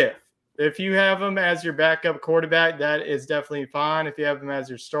Smith. If you have him as your backup quarterback, that is definitely fine. If you have him as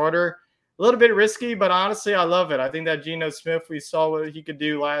your starter, a little bit risky, but honestly, I love it. I think that Geno Smith, we saw what he could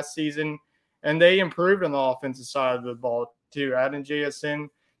do last season, and they improved on the offensive side of the ball too. Adding JSN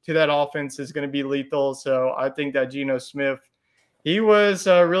to that offense is going to be lethal. So I think that Geno Smith, he was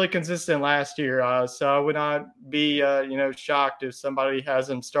really consistent last year. So I would not be, shocked if somebody has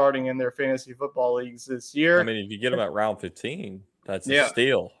him starting in their fantasy football leagues this year. I mean, if you get him at round 15, that's a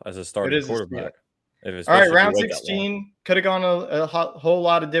steal as a starting quarterback. All right, round 16 could have gone a whole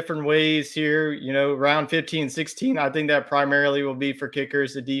lot of different ways here. Round 15, 16, I think that primarily will be for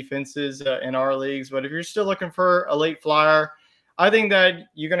kickers, the defenses in our leagues. But if you're still looking for a late flyer, I think that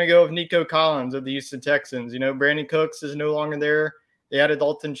you're going to go with Nico Collins of the Houston Texans. Brandon Cooks is no longer there. They added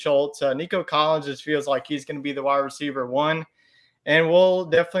Dalton Schultz. Nico Collins just feels like he's going to be the wide receiver 1. And we'll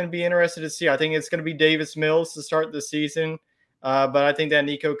definitely be interested to see. I think it's going to be Davis Mills to start the season. But I think that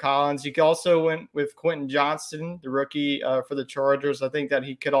Nico Collins, you also went with Quentin Johnston, the rookie for the Chargers. I think that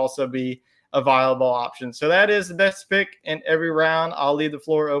he could also be a viable option. So that is the best pick in every round. I'll leave the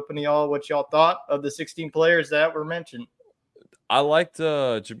floor open to y'all. What y'all thought of the 16 players that were mentioned? I liked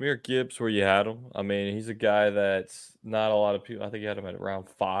Jahmyr Gibbs where you had him. I mean, he's a guy that's not a lot of people. I think you had him at around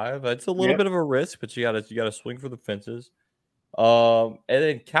 5. It's a little bit of a risk, but you gotta swing for the fences. And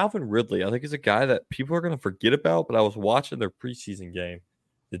then Calvin Ridley, I think is a guy that people are gonna forget about. But I was watching their preseason game.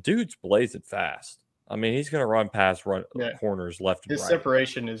 The dude's blazing fast. I mean, he's gonna run corners left and His right.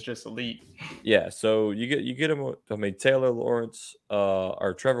 separation is just elite. Yeah, so you get him. I mean, Trevor Lawrence.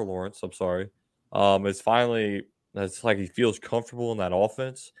 I'm sorry. It's like he feels comfortable in that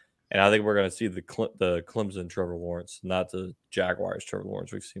offense, and I think we're going to see the Clemson Trevor Lawrence, not the Jaguars Trevor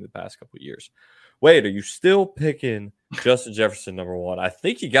Lawrence we've seen the past couple of years. Wait, are you still picking Justin Jefferson number 1? I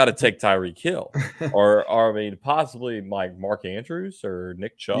think you got to take Tyreek Hill, or I mean, possibly Mark Andrews or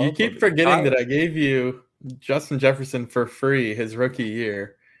Nick Chubb. You keep forgetting that I gave you Justin Jefferson for free his rookie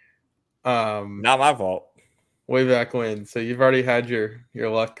year. Not my fault. Way back when. So you've already had your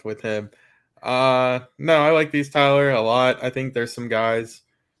luck with him. No, I like these, Tyler, a lot. I think there's some guys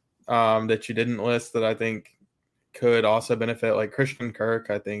that you didn't list that I think could also benefit, like Christian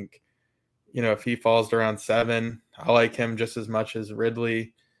Kirk. I think, if he falls around 7, I like him just as much as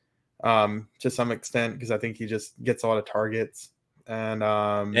Ridley to some extent because I think he just gets a lot of targets. And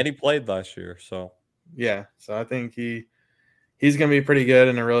he played last year, so yeah. So I think he's going to be pretty good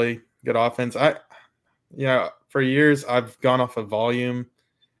in a really good offense. For years I've gone off of volume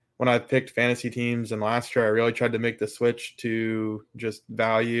when I picked fantasy teams, and last year I really tried to make the switch to just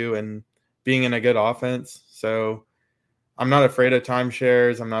value and being in a good offense. So I'm not afraid of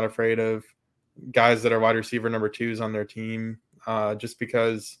timeshares. I'm not afraid of guys that are wide receiver number 2s on their team, just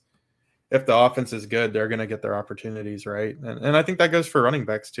because if the offense is good, they're going to get their opportunities, right? And I think that goes for running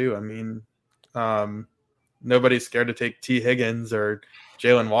backs too. I mean, nobody's scared to take T. Higgins or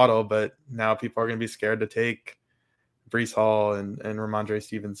Jalen Waddle, but now people are going to be scared to take Breece Hall and Ramondre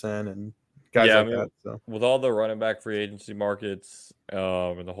Stevenson and guys that. So with all the running back free agency markets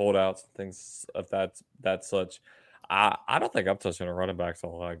and the holdouts and things of that such, I don't think I'm touching a running back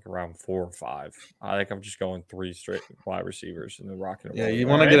till like around 4 or 5. I think I'm just going 3 straight wide receivers and then rocking. Yeah, you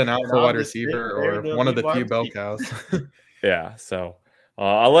want to get an out for wide receiver or one of the few bell cows. Yeah, so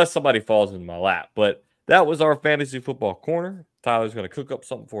unless somebody falls in my lap. But that was our fantasy football corner. Tyler's going to cook up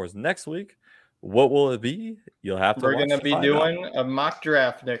something for us next week. What will it be? You'll have to. We're going to be doing a mock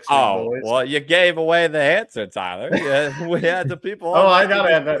draft next week, boys. Well, you gave away the answer, Tyler. Yeah, we had the people. I got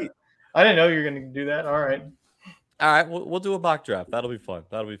to have that. I didn't know you were going to do that. All right. All right, we'll do a mock draft. That'll be fun.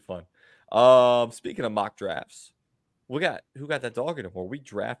 Speaking of mock drafts, who got that dog in it? Where we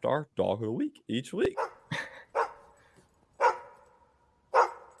draft our dog of the week each week.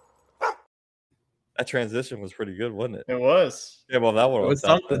 That transition was pretty good, wasn't it? It was. Yeah, well, that one was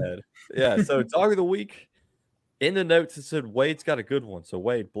something. Yeah, so dog of the week. In the notes, it said Wade's got a good one. So,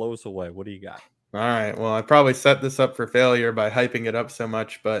 Wade, blow us away. What do you got? All right. Well, I probably set this up for failure by hyping it up so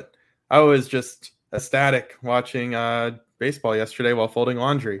much, but I was just ecstatic watching baseball yesterday while folding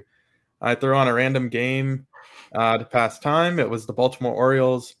laundry. I threw on a random game to pass time. It was the Baltimore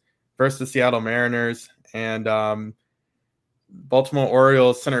Orioles versus the Seattle Mariners, and Baltimore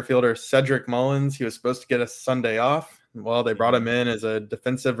Orioles center fielder Cedric Mullins, he was supposed to get a Sunday off. Well, they brought him in as a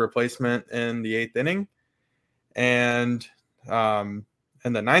defensive replacement in the 8th inning. And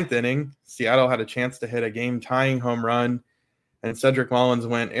in the 9th inning, Seattle had a chance to hit a game-tying home run, and Cedric Mullins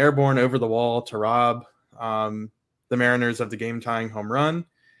went airborne over the wall to rob the Mariners of the game-tying home run.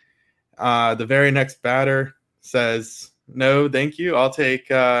 The very next batter says, "No, thank you. I'll take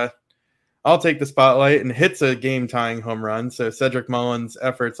the spotlight," and hits a game-tying home run. So Cedric Mullins'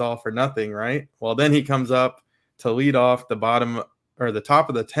 efforts all for nothing, right? Well, then he comes up to lead off the top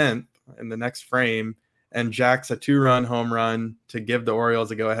of the 10th in the next frame and jacks a 2-run home run to give the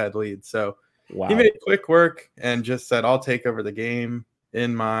Orioles a go-ahead lead. So He made quick work and just said, "I'll take over the game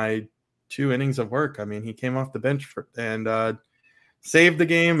in my 2 innings of work." I mean, he came off the bench and saved the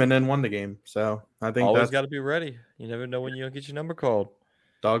game and then won the game. So I think always got to be ready. You never know when you'll get your number called.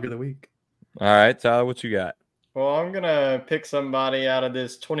 Dog of the week. All right, Tyler, what you got? Well, I'm going to pick somebody out of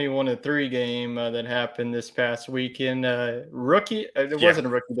this 21-3 game that happened this past weekend. Wasn't a rookie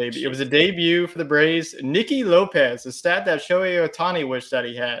debut. It was a debut for the Braves. Nicky Lopez, a stat that Shohei Ohtani wished that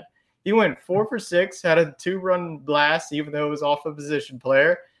he had. He went 4 for 6, had a 2-run blast, even though it was off a position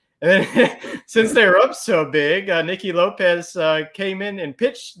player. And then since they were up so big, Nicky Lopez came in and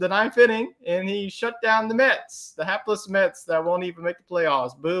pitched the 9th inning, and he shut down the Mets, the hapless Mets that won't even make the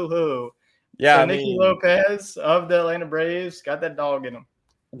playoffs. Boo-hoo. Yeah, so Nicky Lopez of the Atlanta Braves got that dog in him.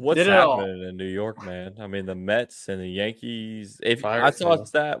 What's happening in New York, man? I mean, the Mets and the Yankees. I saw a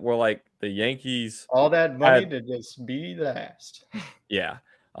stat where, like, the Yankees all that money to just be last. Yeah.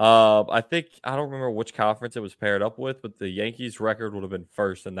 I think I don't remember which conference it was paired up with, but the Yankees record would have been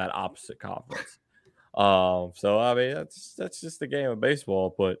first in that opposite conference. So I mean that's just the game of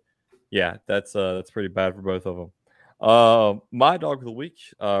baseball, but yeah, that's pretty bad for both of them. My dog of the week,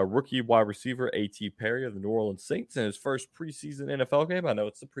 rookie wide receiver A.T. Perry of the New Orleans Saints in his first preseason NFL game. I know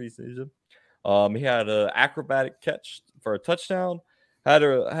it's the preseason. He had an acrobatic catch for a touchdown. Had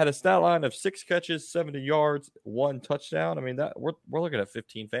a stat line of 6 catches, 70 yards, 1 touchdown. I mean that we're looking at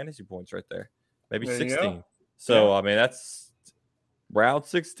 15 fantasy points right there, maybe There you 16. go. So Yeah. I mean that's round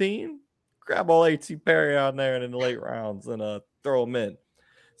 16. Grab all A.T. Perry out there in the late rounds and throw them in.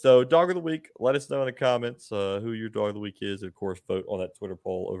 So dog of the week, let us know in the comments who your dog of the week is, and of course vote on that Twitter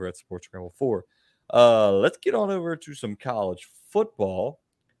poll over at Sports Scramble 4. Let's get on over to some college football.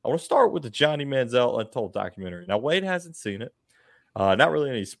 I want to start with the Johnny Manziel Untold documentary. Now Wade hasn't seen it. Not really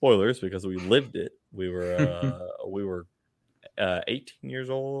any spoilers because we lived it. We were 18 years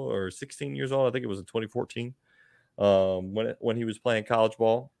old or 16 years old. I think it was in 2014 when he was playing college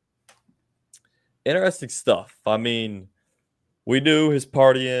ball. Interesting stuff. I mean, we knew his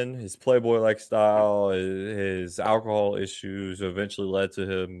partying, his playboy lifestyle, his alcohol issues eventually led to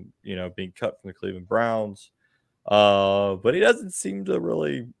him, being cut from the Cleveland Browns. But he doesn't seem to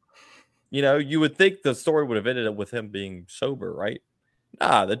really, you would think the story would have ended up with him being sober, right?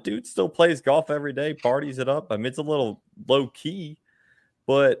 Nah, the dude still plays golf every day, parties it up. I mean, it's a little low key,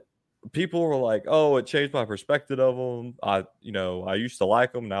 but people were like, "Oh, it changed my perspective of him. I used to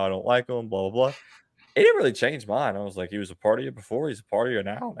like him, now I don't like him." Blah blah blah. It didn't really change mine. I was like, he was a partier before, he's a partier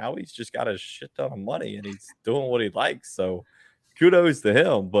now. Now he's just got a shit ton of money and he's doing what he likes. So kudos to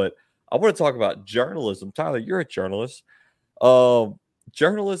him. But I want to talk about journalism. Tyler, you're a journalist.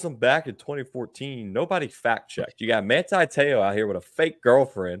 Journalism back in 2014, nobody fact checked. You got Manti Te'o out here with a fake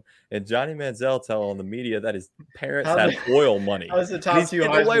girlfriend, and Johnny Manziel telling the media that his parents had oil money. How's the top 2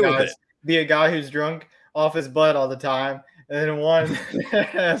 Heisman guys be a guy who's drunk off his butt all the time, and then one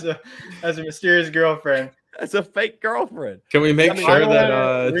has a mysterious girlfriend? That's a fake girlfriend. Can we make sure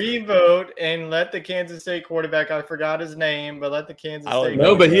that revote and let the Kansas State quarterback? I forgot his name, but let the Kansas State.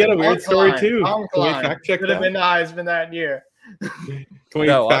 No, but he had a weird story too. Can we fact check that? Could have been the Heisman that year. Can we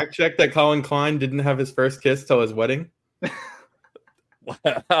fact check that Colin Klein didn't have his first kiss till his wedding?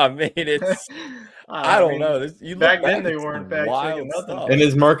 I mean, it's I don't know. You back then they weren't fact checking nothing. And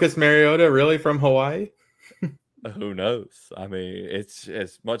is Marcus Mariota really from Hawaii? Who knows? I mean, it's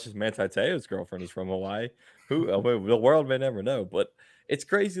as much as Manti Te'o's girlfriend is from Hawaii. The world may never know. But it's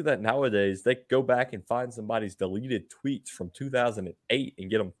crazy that nowadays they go back and find somebody's deleted tweets from 2008 and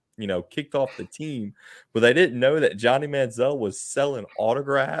get them, kicked off the team. But they didn't know that Johnny Manziel was selling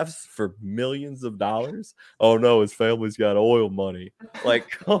autographs for millions of dollars. Oh no, his family's got oil money. Like,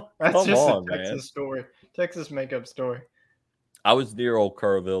 come on, man. Texas story, Texas makeup story. I was near old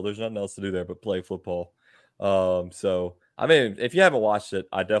Kerrville. There's nothing else to do there but play football. So I mean, if you haven't watched it,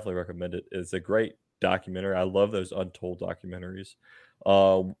 I definitely recommend it. It's a great documentary. I love those Untold documentaries.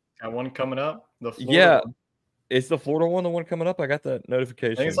 Got one coming up. The Florida one. It's the Florida one. The one coming up. I got that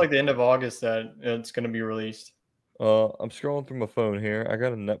notification. I think it's like the end of August that it's going to be released. I'm scrolling through my phone here. I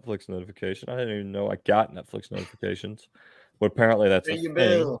got a Netflix notification. I didn't even know I got Netflix notifications, but apparently that's a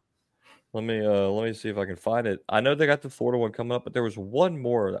thing. Let me see if I can find it. I know they got the Florida one coming up, but there was one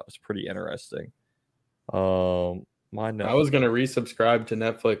more that was pretty interesting. I was going to resubscribe to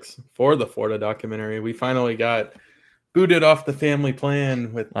Netflix for the Florida documentary. We finally got booted off the family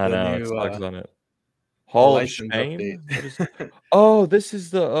plan with the new on it. Hall of Shame. Oh, this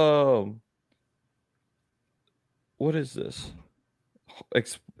is the what is this?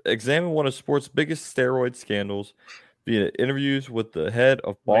 Examine one of sports' biggest steroid scandals via interviews with the head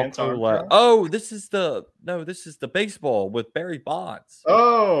of Baltimore Lab. Oh, this is the baseball with Barry Bonds.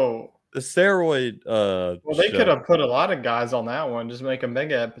 Oh. The steroid. Well, they could have put a lot of guys on that one. Just make a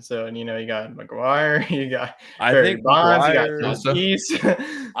mega episode. You got McGuire, you got Barry Bonds, you got East.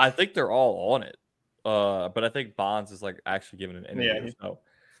 I think they're all on it. But I think Bonds is like actually giving an interview. Yeah.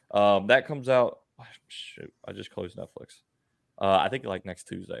 So that comes out. Shoot, I just closed Netflix. I think like next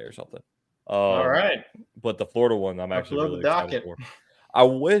Tuesday or something. All right. But the Florida one, I'm actually really excited for. I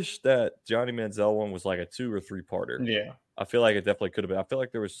wish that Johnny Manziel one was like a 2 or 3 parter. Yeah. I feel like it definitely could have been. I feel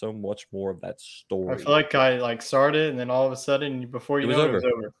like there was so much more of that story. I feel like I started, and then all of a sudden, before you know it was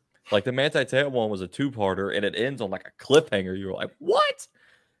over. Like the Manti Te'o one was a 2-parter, and it ends on like a cliffhanger. You were like, "What?"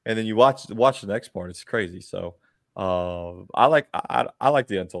 And then you watch the next part. It's crazy. So, I like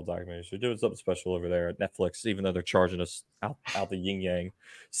the Untold documentary. They're doing something special over there at Netflix, even though they're charging us out the yin yang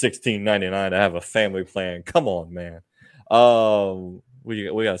 $16.99 to have a family plan. Come on, man. We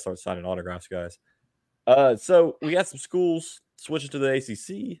got to start signing autographs, guys. So we got some schools switching to the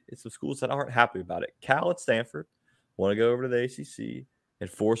ACC, it's some schools that aren't happy about it. Cal and Stanford want to go over to the ACC, and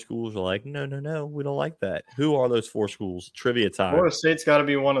 4 schools are like, no, we don't like that. Who are those 4 schools? Trivia time. Florida State's got to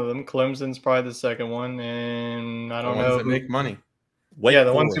be one of them. Clemson's probably the second one, and I don't know. That make money.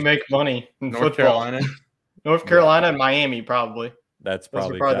 The ones who make money in North football. Carolina. North Carolina and Miami, probably. That's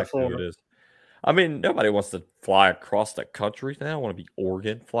probably exactly who it is. I mean, nobody wants to fly across the country. They don't want to be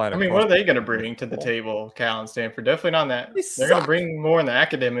Oregon flying. I mean, what are they going to bring to the table, Cal and Stanford? Definitely not that. They're going to bring more in the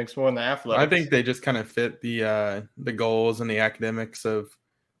academics, more in the athletics. I think they just kind of fit the goals and the academics of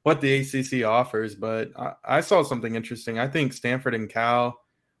what the ACC offers. But I saw something interesting. I think Stanford and Cal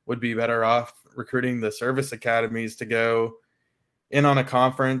would be better off recruiting the service academies to go in on a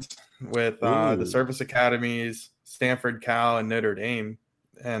conference with the service academies, Stanford, Cal, and Notre Dame,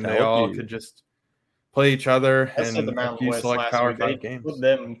 and they all could just play each other and a few select Power 5 games. Put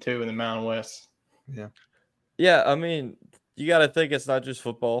them too in the Mountain West. Yeah. I mean, you got to think it's not just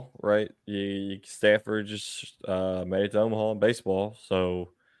football, right? Stanford just made it to Omaha in baseball,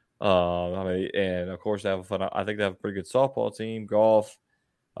 so I mean, and of course they have fun. I think they have a pretty good softball team, golf.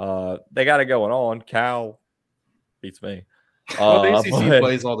 They got it going on. Cal beats me. Well, the ACC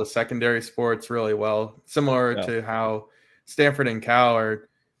plays all the secondary sports really well, similar to how Stanford and Cal are,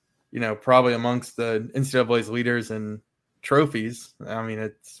 probably amongst the NCAA's leaders in trophies. I mean,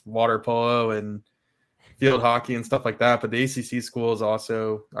 it's water polo and field hockey and stuff like that. But the ACC schools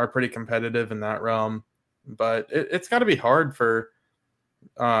also are pretty competitive in that realm. But it's got to be hard for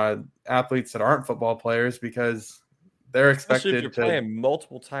athletes that aren't football players because they're expected to play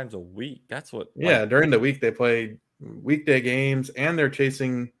multiple times a week. That's what. Yeah, during the week they play weekday games, and they're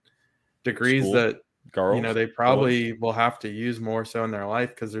chasing degrees that they probably will have to use more so in their life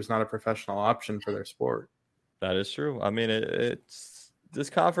because there's not a professional option for their sport. That is true. I mean, it's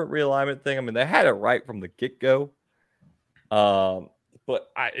this conference realignment thing. I mean, they had it right from the get-go, but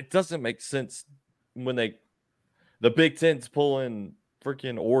it doesn't make sense when the Big Ten's pulling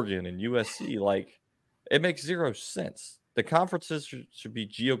freaking Oregon and USC. Like, it makes zero sense. The conferences should be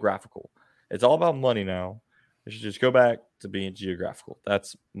geographical. It's all about money now. They should just go back to being geographical.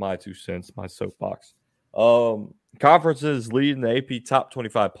 That's my 2 cents, my soapbox. Conferences leading the AP Top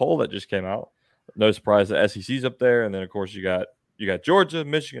 25 poll that just came out. No surprise that SEC's up there, and then of course you got Georgia,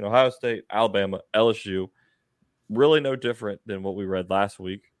 Michigan, Ohio State, Alabama, LSU. Really no different than what we read last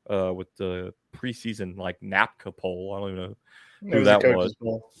week with the preseason NAPCA poll. I don't even know who that was.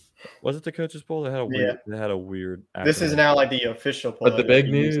 Was it the coaches poll? They had a weird. This is now the official poll. But the big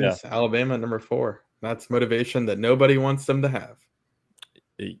news: Alabama number 4. That's motivation that nobody wants them to have.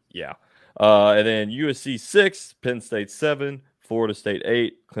 Yeah. And then USC 6, Penn State 7, Florida State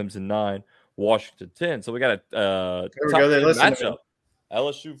 8, Clemson 9, Washington 10. So we got a matchup.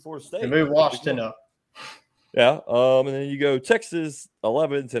 LSU, Florida State. They move Washington up. Yeah. And then you go Texas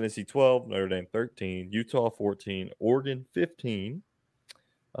 11, Tennessee 12, Notre Dame 13, Utah 14, Oregon 15.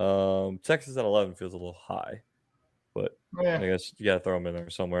 Texas at 11 feels a little high, but I guess you got to throw them in there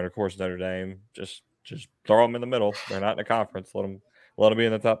somewhere. And of course, Notre Dame just throw them in the middle. They're not in the conference. Let them be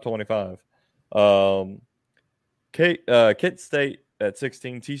in the top 25. Kent State at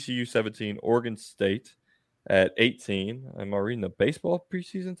 16, TCU 17, Oregon State at 18. Am I reading the baseball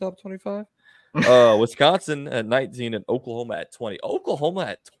preseason top 25? Wisconsin at 19 and Oklahoma at 20. Oklahoma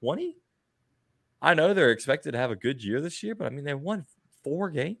at 20? I know they're expected to have a good year this year, but I mean, they won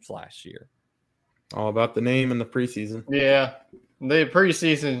 4 games last year. All about the name in the preseason. Yeah. The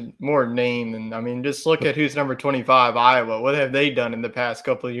preseason more name than just look at who's number 25, Iowa. What have they done in the past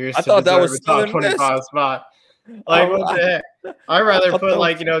couple of years? I thought that was the top 25 spot. What the heck? I'd rather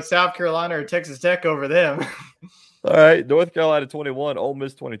put South Carolina or Texas Tech over them. All right, North Carolina 21, Ole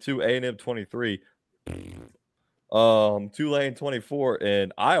Miss 22, A&M 23, Tulane 24,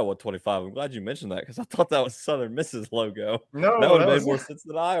 and Iowa 25. I'm glad you mentioned that because I thought that was Southern Miss's logo. No, that would have made more sense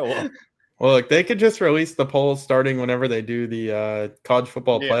than Iowa. Well, look, they could just release the polls starting whenever they do the college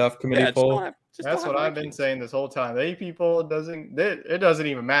football playoff committee poll. That's what I've been saying this whole time. The AP poll doesn't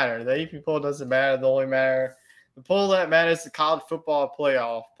even matter. The AP poll doesn't matter. The poll that matters is the college football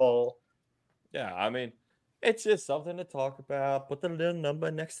playoff poll. Yeah, I mean, it's just something to talk about. Put the little number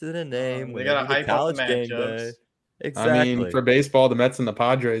next to the name. They got to hype up the matchups. Exactly. I mean, for baseball, the Mets and the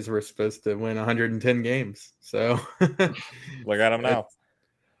Padres were supposed to win 110 games. So look at them now.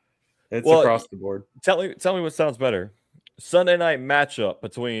 It's across the board. Tell me what sounds better. Sunday night matchup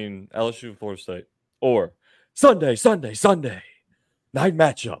between LSU and Florida State, or Sunday night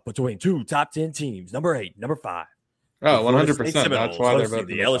matchup between 2 top 10 teams, number 8, number 5. Oh, 100%. That's why they're both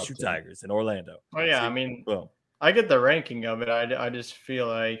the LSU Tigers in Orlando. Oh yeah, I get the ranking of it. I just feel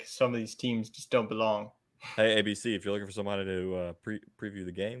like some of these teams just don't belong. Hey, ABC, if you're looking for somebody to preview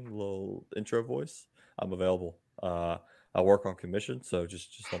the game, a little intro voice, I'm available. I work on commission, so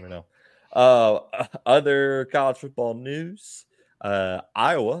just let me know. Other college football news: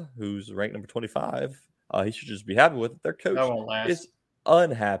 Iowa, who's ranked number 25, he should just be happy with it. Their That coach won't last. is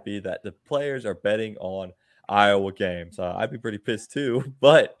unhappy that the players are betting on Iowa games. I'd be pretty pissed too,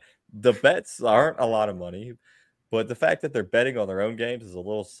 but the bets aren't a lot of money. But the fact that they're betting on their own games is a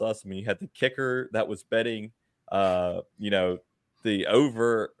little sus. I mean, you had the kicker that was betting, the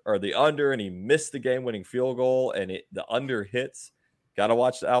over or the under, and he missed the game-winning field goal, and the under hits. Got to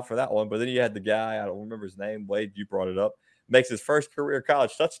watch out for that one. But then you had the guy, I don't remember his name, Wade, you brought it up, makes his first career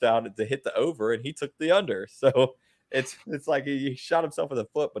college touchdown to hit the over, and he took the under. So it's like he shot himself in the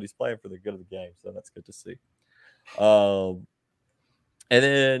foot, but he's playing for the good of the game. So that's good to see. And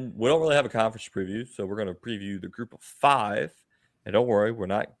then we don't really have a conference preview, so we're going to preview the group of 5. And don't worry, we're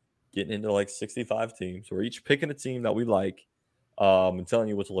not getting into like 65 teams. We're each picking a team that we like and telling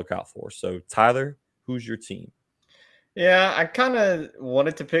you what to look out for. So, Tyler, who's your team? Yeah, I kind of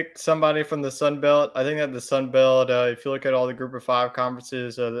wanted to pick somebody from the Sun Belt. I think that the Sun Belt, if you look at all the Group of 5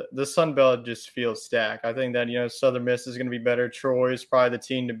 conferences, the Sun Belt just feels stacked. I think that, Southern Miss is going to be better. Troy is probably the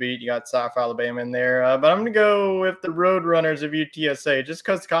team to beat. You got South Alabama in there. But I'm going to go with the Roadrunners of UTSA just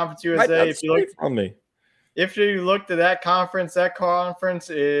because Conference USA, if you looked at that conference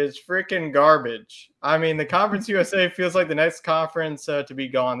is freaking garbage. I mean, the Conference USA feels like the next conference to be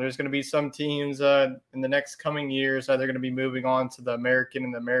gone. There's going to be some teams in the next coming years. They're going to be moving on to the American,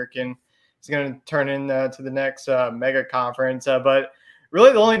 and the American is going to turn into the next mega conference. But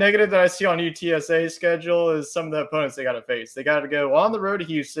really the only negative that I see on UTSA's schedule is some of the opponents they got to face. They got to go on the road to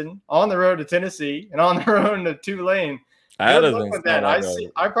Houston, on the road to Tennessee, and on the road to Tulane. I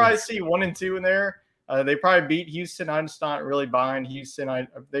probably see 1 and 2 in there. They probably beat Houston. I'm just not really buying Houston.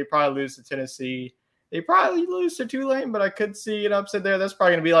 They probably lose to Tennessee. They probably lose to Tulane, but I could see an upset there. That's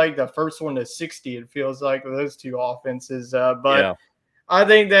probably going to be like the first one to 60, it feels like, with those two offenses. I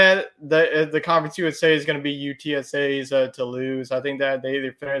think that the Conference USA is going to be UTSA's to lose. I think that they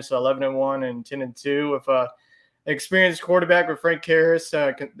finished 11-1 and 10-2 with an experienced quarterback with Frank Harris.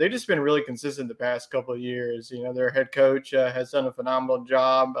 They've just been really consistent the past couple of years. Their head coach has done a phenomenal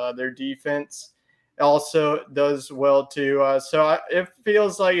job. Their defense also does well too. It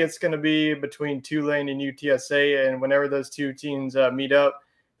feels like it's going to be between Tulane and UTSA, and whenever those two teams meet up,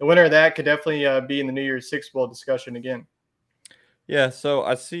 the winner of that could definitely be in the New Year's Six Bowl discussion again. Yeah, so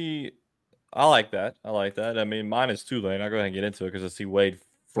I like that. I mean, mine is Tulane. I'll go ahead and get into it because I see Wade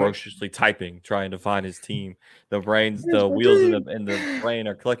ferociously typing, trying to find his team. The wheels in the brain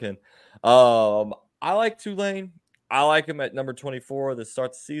are clicking. I like Tulane. I like him at number 24 to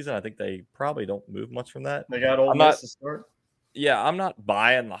start the season. I think they probably don't move much from that. They got Ole Miss to start. Yeah, I'm not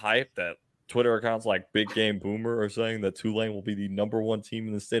buying the hype that Twitter accounts like Big Game Boomer are saying that Tulane will be the number 1 team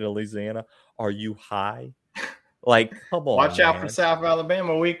in the state of Louisiana. Are you high? Like, come on. Watch out for South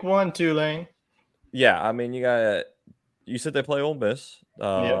Alabama week 1, Tulane. Yeah, I mean, you said they play Ole Miss. They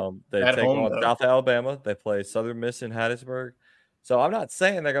take on South Alabama. They play Southern Miss in Hattiesburg. So I'm not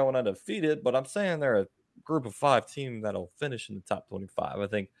saying they're going undefeated, but I'm saying they're a Group of 5 team that'll finish in the top 25. I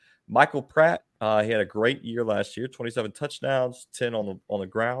think Michael Pratt, he had a great year last year, 27 touchdowns, 10 on the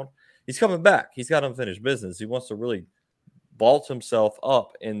ground. He's coming back. He's got unfinished business. He wants to really vault himself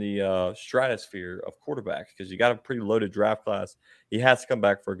up in the stratosphere of quarterbacks because you got a pretty loaded draft class. He has to come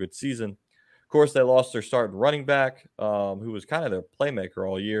back for a good season. Of course, they lost their starting running back, who was kind of their playmaker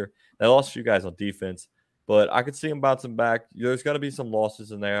all year. They lost a few guys on defense. But I could see him bouncing back. There's going to be some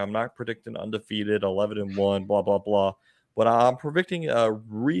losses in there. I'm not predicting undefeated, 11-1, blah, blah, blah. But I'm predicting a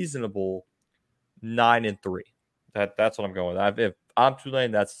reasonable 9-3. That's what I'm going with. If I'm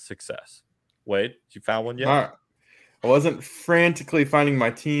Tulane, that's a success. Wade, you found one yet? All right. I wasn't frantically finding my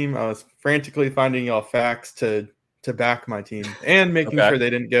team. I was frantically finding y'all facts to back my team and making sure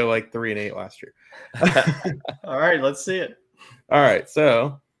they didn't go like 3-8 last year. All right, let's see it. All right,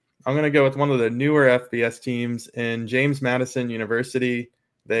 so I'm going to go with one of the newer FBS teams in James Madison University.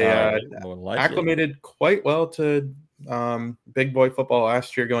 They acclimated quite well to big boy football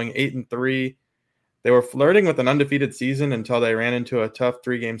last year, going 8-3. They were flirting with an undefeated season until they ran into a tough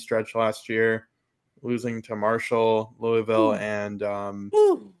 3-game stretch last year, losing to Marshall, Louisville, and I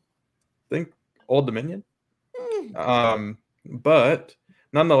think Old Dominion. But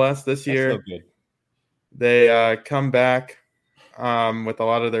nonetheless, this year they come back with a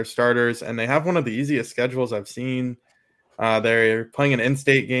lot of their starters, and they have one of the easiest schedules I've seen They're playing an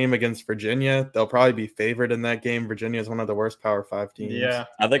in-state game against Virginia. They'll probably be favored in that game. Virginia is one of the worst Power 5 teams. Yeah.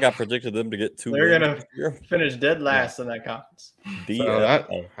 I think I predicted them to get 2 They're wins going this year. to finish dead last in that conference.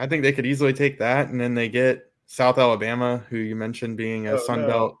 So I think they could easily take that, and then they get South Alabama, who you mentioned being a Sun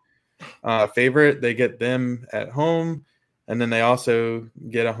Belt favorite. They get them at home, and then they also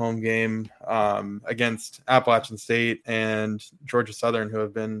get a home game against Appalachian State and Georgia Southern, who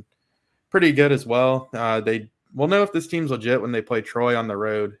have been pretty good as well. We'll know if this team's legit when they play Troy on the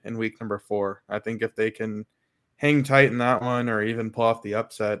road in week number 4. I think if they can hang tight in that one or even pull off the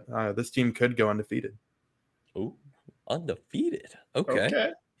upset, this team could go undefeated. Ooh, undefeated.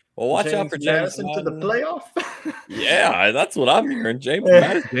 Okay. Well, watch out for James Madison to the playoff. Yeah, that's what I'm hearing. James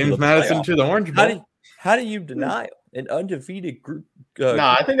Madison to the Orange Bowl. How do you deny an undefeated group?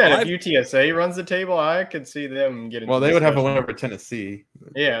 I think that if UTSA runs the table, I could see them getting. Well, they would have a win over Tennessee.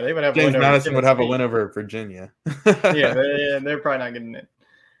 Yeah, they would have. James Madison would have a win over Virginia. Yeah, they're probably not getting it.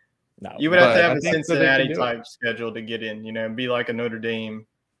 No, you would have to have a Cincinnati type schedule to get in. And be like a Notre Dame,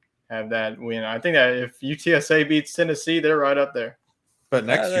 have that win. I think that if UTSA beats Tennessee, they're right up there. But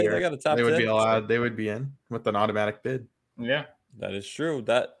next year, they would be allowed. They would be in with an automatic bid. Yeah, that is true.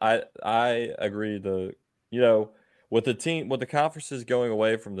 That I agree. With the conferences going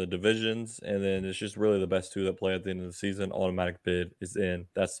away from the divisions, and then it's just really the best 2 that play at the end of the season. Automatic bid is in.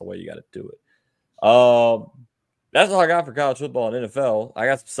 That's the way you got to do it. That's all I got for college football and NFL. I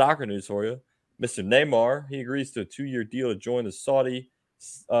got some soccer news for you. Mr. Neymar, he agrees to a 2-year deal to join the Saudi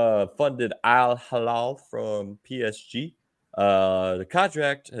funded Al Hilal from PSG. The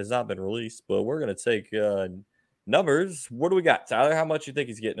contract has not been released, but we're going to take numbers. What do we got, Tyler? How much you think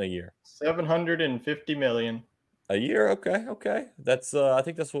he's getting a year? $750 million. A year? Okay. That's I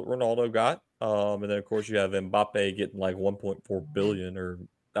think that's what Ronaldo got. And then of course you have Mbappe getting like 1.4 billion, or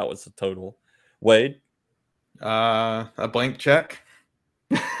that was the total. Wade, a blank check.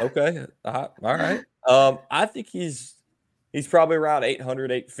 Okay, all right. I think he's probably around 800,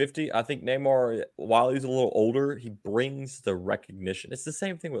 850. I think Neymar, while he's a little older, he brings the recognition. It's the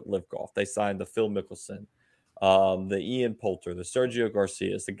same thing with Live Golf. They signed the Phil Mickelson, the Ian Poulter, the Sergio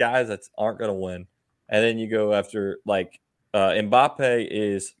Garcias, the guys that aren't going to win. And then you go after Mbappe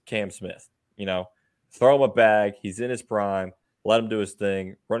is Cam Smith. Throw him a bag. He's in his prime. Let him do his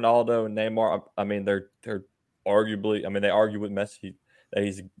thing. Ronaldo and Neymar. I mean, they're arguably. I mean, they argue with Messi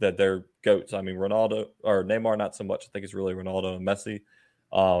that they're goats. I mean, Ronaldo or Neymar, not so much. I think it's really Ronaldo and Messi,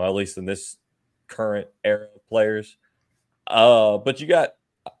 at least in this current era of players. But you got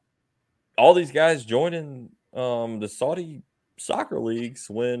all these guys joining the Saudi soccer leagues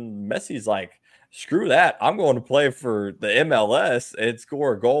when Messi's like, screw that. I'm going to play for the MLS and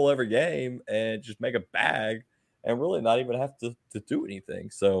score a goal every game and just make a bag and really not even have to do anything.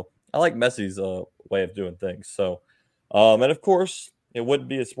 So I like Messi's way of doing things. So, and of course, it wouldn't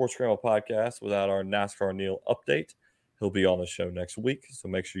be a Sports Scramble podcast without our NASCAR Neil update. He'll be on the show next week, so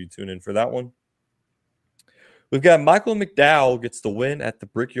make sure you tune in for that one. We've got Michael McDowell gets the win at the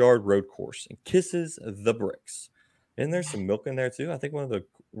Brickyard Road Course and kisses the bricks. And there's some milk in there too. I think one of the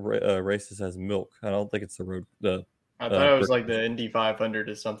races has milk. I don't think it's the road. I thought it was like the Indy 500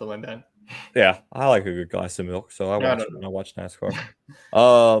 or something like that. Yeah, I like a good glass of milk, so I watch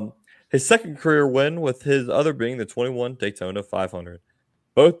NASCAR. His second career win, with his other being the 21 Daytona 500,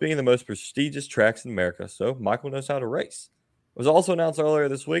 both being the most prestigious tracks in America. So Michael knows how to race. It was also announced earlier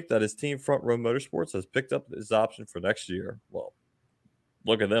this week that his team, Front Row Motorsports, has picked up his option for next year. Well,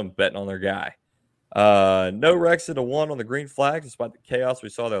 look at them betting on their guy. No wrecks into one on the green flag, despite the chaos we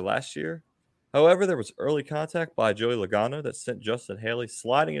saw there last year. However, there was early contact by Joey Logano that sent Justin Haley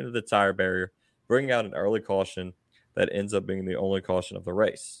sliding into the tire barrier, bringing out an early caution that ends up being the only caution of the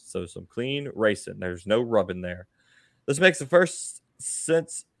race. So some clean racing. There's no rubbing there. This makes the first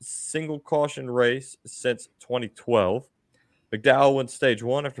single caution race since 2012. McDowell wins stage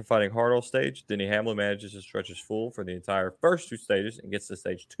 1 after fighting hard all stage. Denny Hamlin manages to stretch his full for the entire first 2 stages and gets the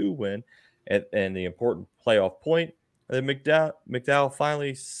stage 2 win and the important playoff point. And then McDowell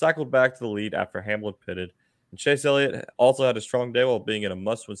finally cycled back to the lead after Hamlin pitted. And Chase Elliott also had a strong day while being in a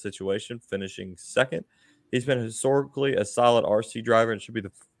must-win situation, finishing second. He's been historically a solid RC driver and should be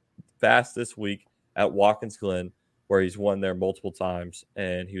the fastest week at Watkins Glen, where he's won there multiple times,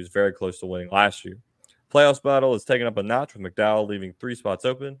 and he was very close to winning last year. Playoffs battle is taken up a notch with McDowell leaving 3 spots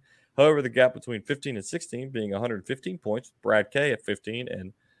open. However, the gap between 15 and 16 being 115 points, Brad Kay at 15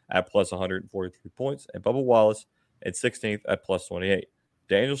 and at plus 143 points, and Bubba Wallace at 16th at plus 28.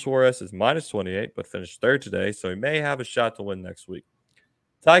 Daniel Suarez is minus 28, but finished third today, so he may have a shot to win next week.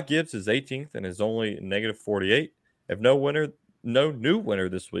 Ty Gibbs is 18th and is only negative 48. If no new winner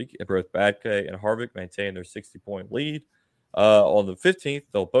this week, if both Badke and Harvick maintain their 60-point lead. On the 15th,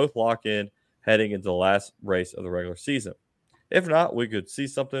 they'll both lock in heading into the last race of the regular season. If not, we could see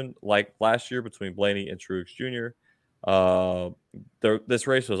something like last year between Blaney and Truex Jr. This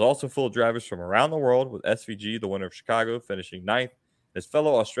race was also full of drivers from around the world, with SVG, the winner of Chicago, finishing 9th. His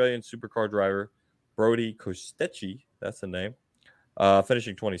fellow Australian supercar driver, Brody Kostecki, that's the name,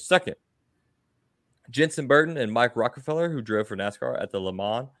 finishing 22nd. Jenson Burton and Mike Rockefeller, who drove for NASCAR at the Le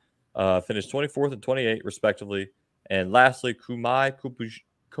Mans, finished 24th and 28th, respectively. And lastly, Kumai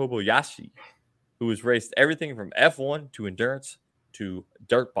Kobayashi, who has raced everything from F1 to endurance to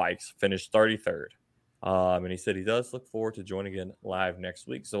dirt bikes, finished 33rd. And he said he does look forward to joining in live next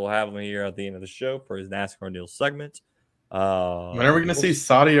week. So we'll have him here at the end of the show for his NASCAR News segment. When are we going to see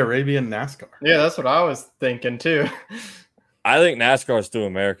Saudi Arabian NASCAR? Yeah, that's what I was thinking too. I think NASCAR is still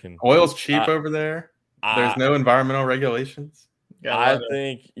American. Oil's cheap over there. There's no environmental regulations. I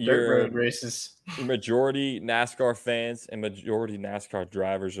think your road races. Majority NASCAR fans and majority NASCAR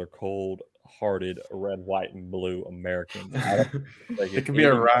drivers are cold-hearted, red, white, and blue Americans. It could be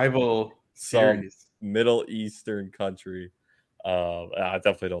a rival series. Middle Eastern country. I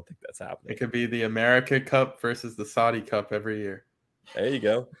definitely don't think that's happening. It could be the America Cup versus the Saudi Cup every year. There you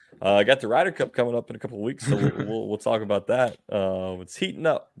go. I got the Ryder Cup coming up in a couple of weeks, so we'll talk about that. It's heating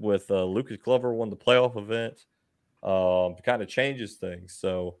up with Lucas Glover won the playoff event. It kind of changes things.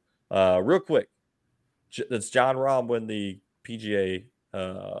 So, real quick, does Jon Rahm win the PGA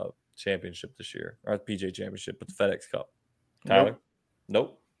championship this year, or the PGA championship, but the FedEx Cup? Tyler?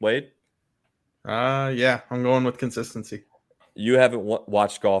 Nope. Wade? Yeah, I'm going with consistency. You haven't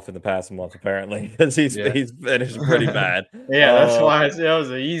watched golf in the past month, apparently, because he's finished pretty bad. Yeah, that's why that was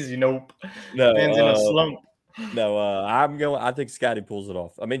an easy nope. No, Man's in a slump. No, I think Scotty pulls it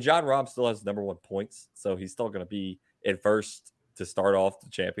off. I mean, Jon Rahm still has number 1 points, so he's still going to be in first to start off the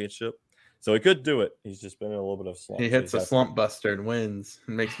championship. So he could do it. He's just been in a little bit of slump. He hits a slump buster and wins.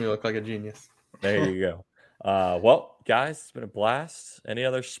 It makes me look like a genius. There you go. Well, guys, it's been a blast. Any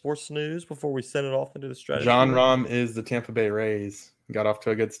other sports news before we send it off into the strategy? Jon Rahm is the Tampa Bay Rays. Got off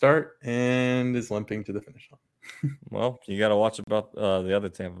to a good start and is limping to the finish line. Well, you got to watch about the other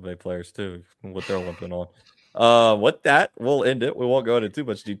Tampa Bay players too, what they're limping on. With that, we'll end it. We won't go into too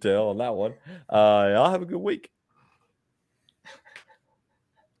much detail on that one. Y'all have a good week.